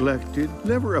or neglected,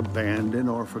 never abandoned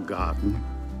or forgotten.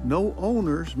 No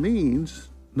owners means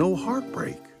no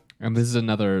heartbreak. And this is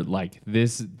another,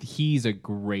 he's a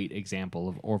great example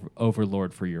of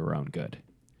overlord for your own good.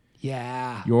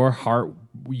 Yeah. Your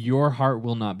heart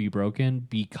will not be broken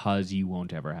because you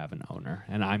won't ever have an owner.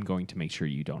 And I'm going to make sure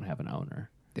you don't have an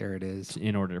owner. There it is.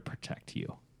 In order to protect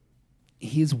you.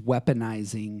 He's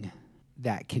weaponizing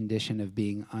that condition of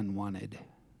being unwanted.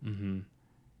 Mm-hmm.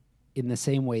 In the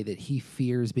same way that he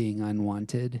fears being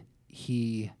unwanted,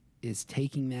 he is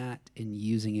taking that and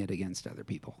using it against other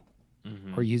people.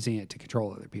 Mm-hmm. Or using it to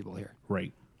control other people here.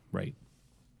 Right. Right.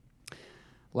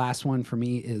 Last one for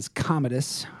me is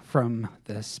Commodus from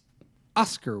this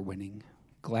Oscar-winning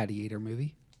Gladiator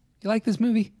movie. You like this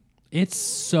movie? It's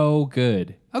so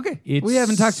good. Okay. It's we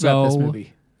haven't talked about this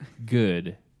movie.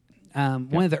 Good.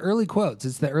 One of the early quotes,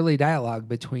 it's the early dialogue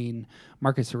between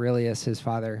Marcus Aurelius, his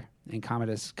father, and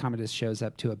Commodus. Commodus shows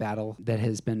up to a battle that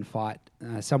has been fought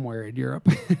somewhere in Europe.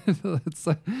 It's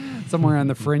somewhere on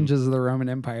the fringes of the Roman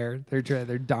Empire. They're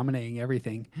dominating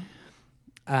everything.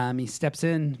 He steps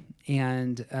in,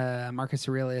 and Marcus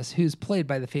Aurelius, who's played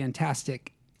by the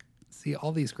fantastic... See,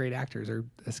 all these great actors are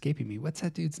escaping me. What's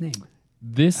that dude's name?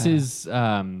 This is...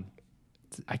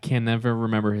 I can never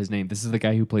remember his name. This is the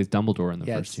guy who plays Dumbledore in the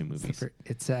first two movies.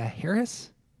 It's Harris?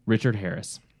 Richard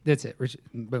Harris. That's it. Richard,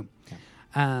 boom.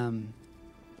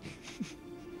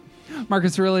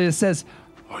 Marcus Aurelius says,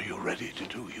 "Are you ready to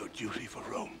do your duty for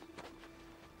Rome?"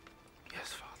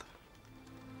 "Yes, Father."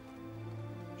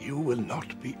 "You will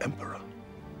not be emperor."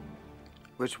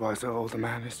 "Which wiser older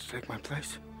man is to take my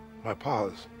place?" "My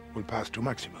powers will pass to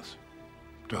Maximus,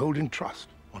 to hold in trust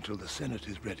until the Senate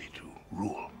is ready to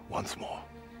rule once more.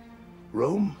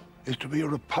 Rome is to be a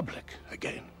republic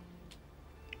again."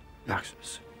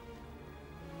 "Maximus."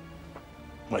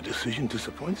 "My decision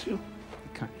disappoints you?"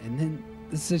 And then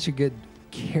this is such a good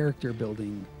character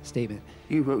building statement.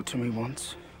 "You wrote to me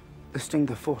once, listing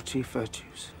the 4 chief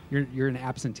virtues." You're an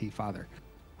absentee father.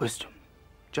 "Wisdom,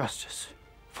 justice,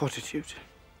 fortitude,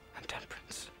 and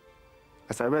temperance.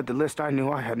 As I read the list, I knew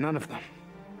I had none of them.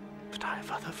 But I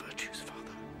have other virtues,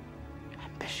 Father.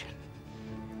 Ambition.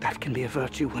 That can be a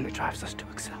virtue when it drives us to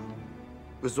excel.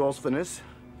 Resourcefulness,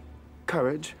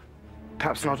 courage.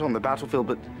 Perhaps not on the battlefield,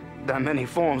 but there are many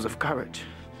forms of courage.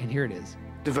 And here it is.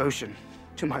 Devotion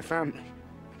to my family,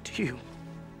 to you.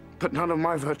 But none of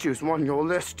my virtues won your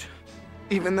list.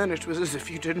 Even then, it was as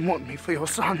if you didn't want me for your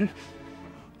son.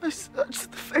 I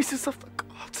searched the faces of the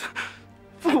gods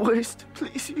for ways to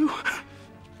please you,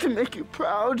 to make you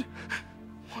proud.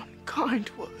 One kind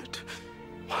word,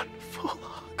 one full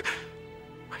hug,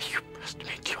 where you pressed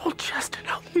me to your chest and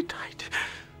held me tight,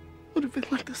 would have been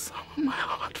like the sum of my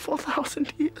heart for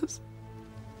 1,000 years.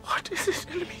 What is it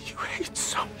in me you hate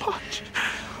so much?"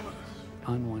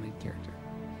 Unwanted character.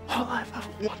 "All I've ever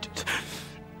wanted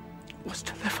was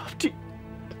to live up to you,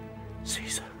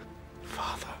 Caesar,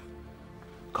 Father."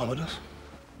 "Commodus,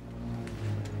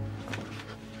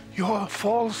 your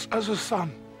false as a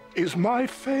son is my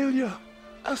failure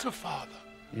as a father."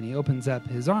 And he opens up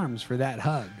his arms for that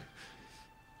hug.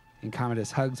 And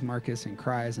Commodus hugs Marcus and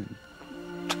cries and...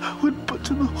 "I would put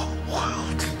to the whole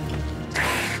world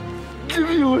if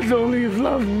you would only have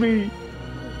loved me."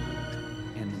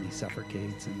 And then he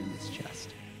suffocates him in his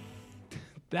chest.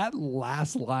 That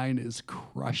last line is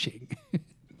crushing.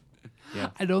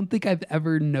 Yeah. I don't think I've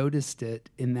ever noticed it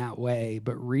in that way,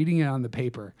 but reading it on the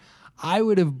paper, I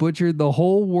would have butchered the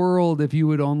whole world if you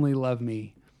would only love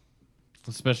me.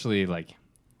 Especially like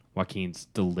Joaquin's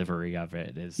delivery of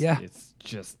it is, it's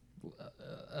just...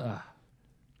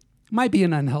 Might be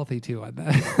an unhealthy 2 on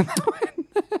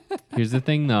that. Here's the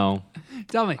thing, though.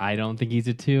 Tell me. I don't think he's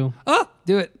a 2. Oh,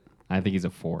 do it. I think he's a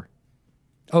 4.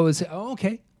 Oh, is it? Oh,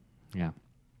 okay. Yeah.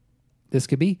 This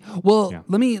could be. Well,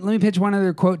 let me pitch one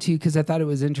other quote to you because I thought it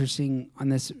was interesting on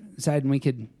this side, and we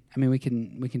can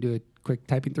do a quick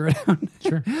typing throwdown.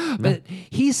 Sure. But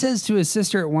he says to his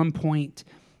sister at one point,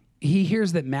 he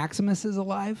hears that Maximus is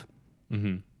alive,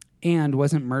 mm-hmm. and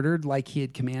wasn't murdered like he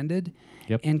had commanded.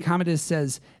 Yep. And Commodus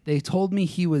says, they told me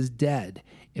he was dead.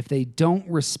 If they don't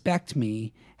respect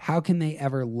me, how can they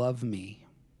ever love me?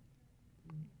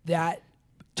 That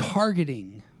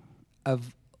targeting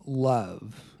of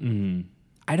love. Mm-hmm.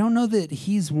 I don't know that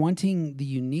he's wanting the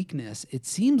uniqueness. It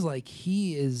seems like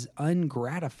he is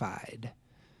ungratified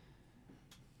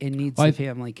and needs the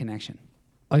family connection.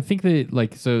 I think that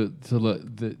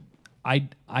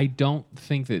I don't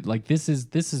think that like this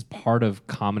is part of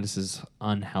Commodus's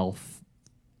unhealth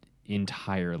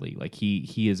entirely. Like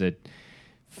he is a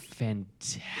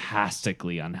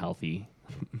fantastically unhealthy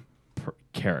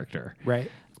character,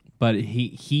 right? But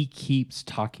he keeps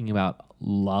talking about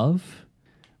love,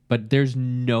 but there's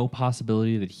no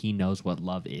possibility that he knows what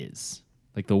love is.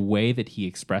 Like the way that he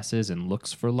expresses and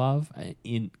looks for love,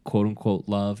 in quote unquote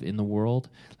love in the world,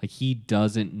 like he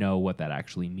doesn't know what that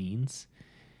actually means.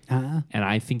 And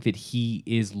I think that he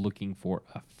is looking for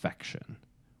affection,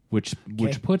 which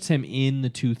puts him in the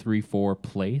 2, 3, 4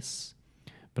 place.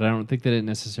 But I don't think that it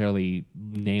necessarily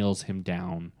nails him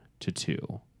down to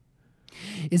 2.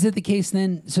 Is it the case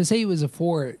then? So say he was a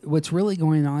 4. What's really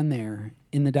going on there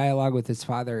in the dialogue with his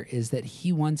father is that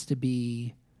he wants to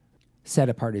be set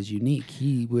apart as unique.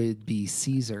 He would be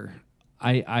Caesar.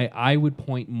 I would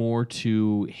point more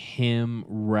to him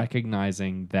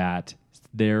recognizing that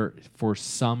for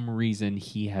some reason,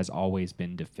 he has always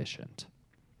been deficient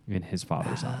in his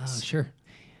father's eyes. Sure.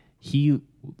 He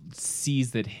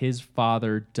sees that his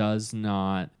father does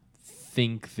not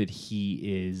think that he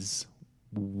is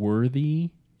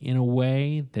worthy in a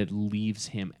way that leaves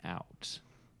him out.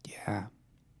 Yeah.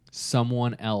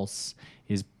 Someone else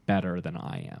is better than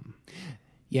I am.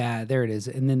 Yeah, there it is.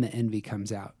 And then the envy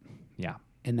comes out. Yeah.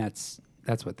 And that's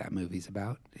what that movie's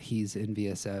about. He's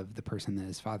envious of the person that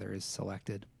his father has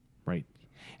selected. Right.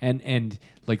 And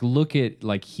like look at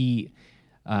like he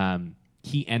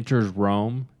enters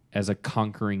Rome as a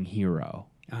conquering hero.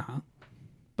 Uh-huh.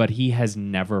 But he has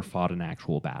never fought an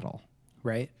actual battle.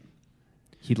 Right.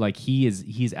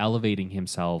 He's elevating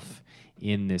himself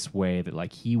in this way that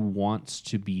like he wants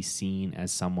to be seen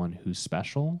as someone who's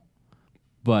special.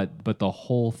 But the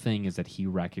whole thing is that he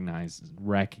recognizes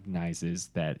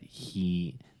that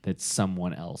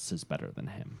someone else is better than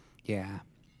him. Yeah.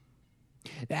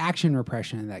 The action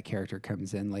repression of that character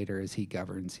comes in later as he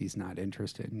governs. He's not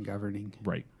interested in governing.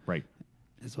 Right.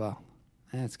 As well.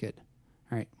 That's good.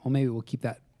 All right. Well, maybe we'll keep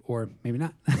that, or maybe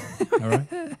not. All right.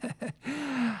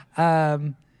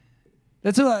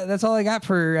 That's all I got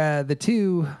for the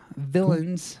 2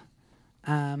 villains.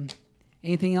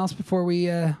 Anything else before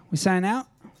we sign out?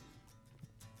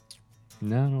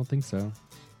 No, I don't think so.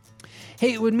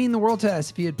 Hey, it would mean the world to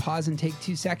us if you'd pause and take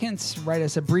 2 seconds, write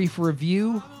us a brief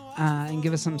review, and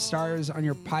give us some stars on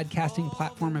your podcasting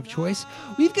platform of choice.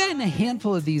 We've gotten a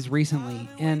handful of these recently,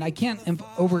 and I can't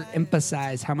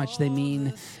overemphasize how much they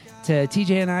mean to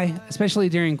TJ and I, especially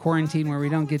during quarantine where we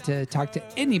don't get to talk to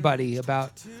anybody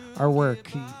about our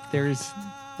work. There's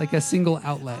like a single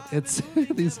outlet. It's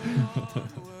these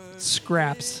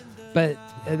scraps, but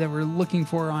that we're looking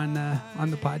for on the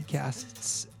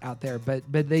podcasts out there. But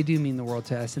they do mean the world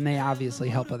to us, and they obviously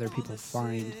help other people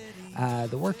find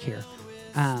the work here.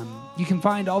 You can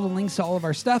find all the links to all of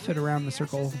our stuff at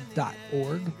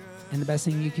aroundthecircle.org, and the best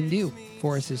thing you can do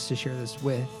for us is to share this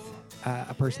with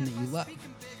a person that you love.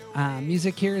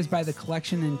 Music here is by The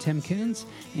Collection and Tim Coons.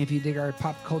 And if you dig our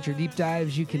pop culture deep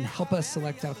dives, you can help us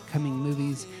select upcoming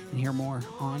movies and hear more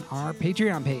on our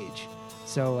Patreon page.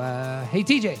 So, hey,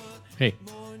 TJ. Hey.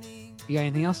 You got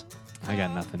anything else? I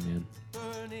got nothing, man.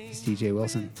 He's TJ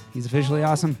Wilson. He's officially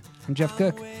awesome. I'm Jeff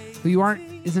Cook. Who you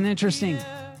aren't isn't interesting.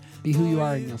 Be who you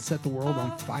are, and you'll set the world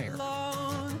on fire.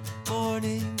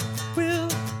 Morning will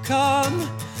come,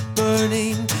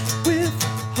 burning will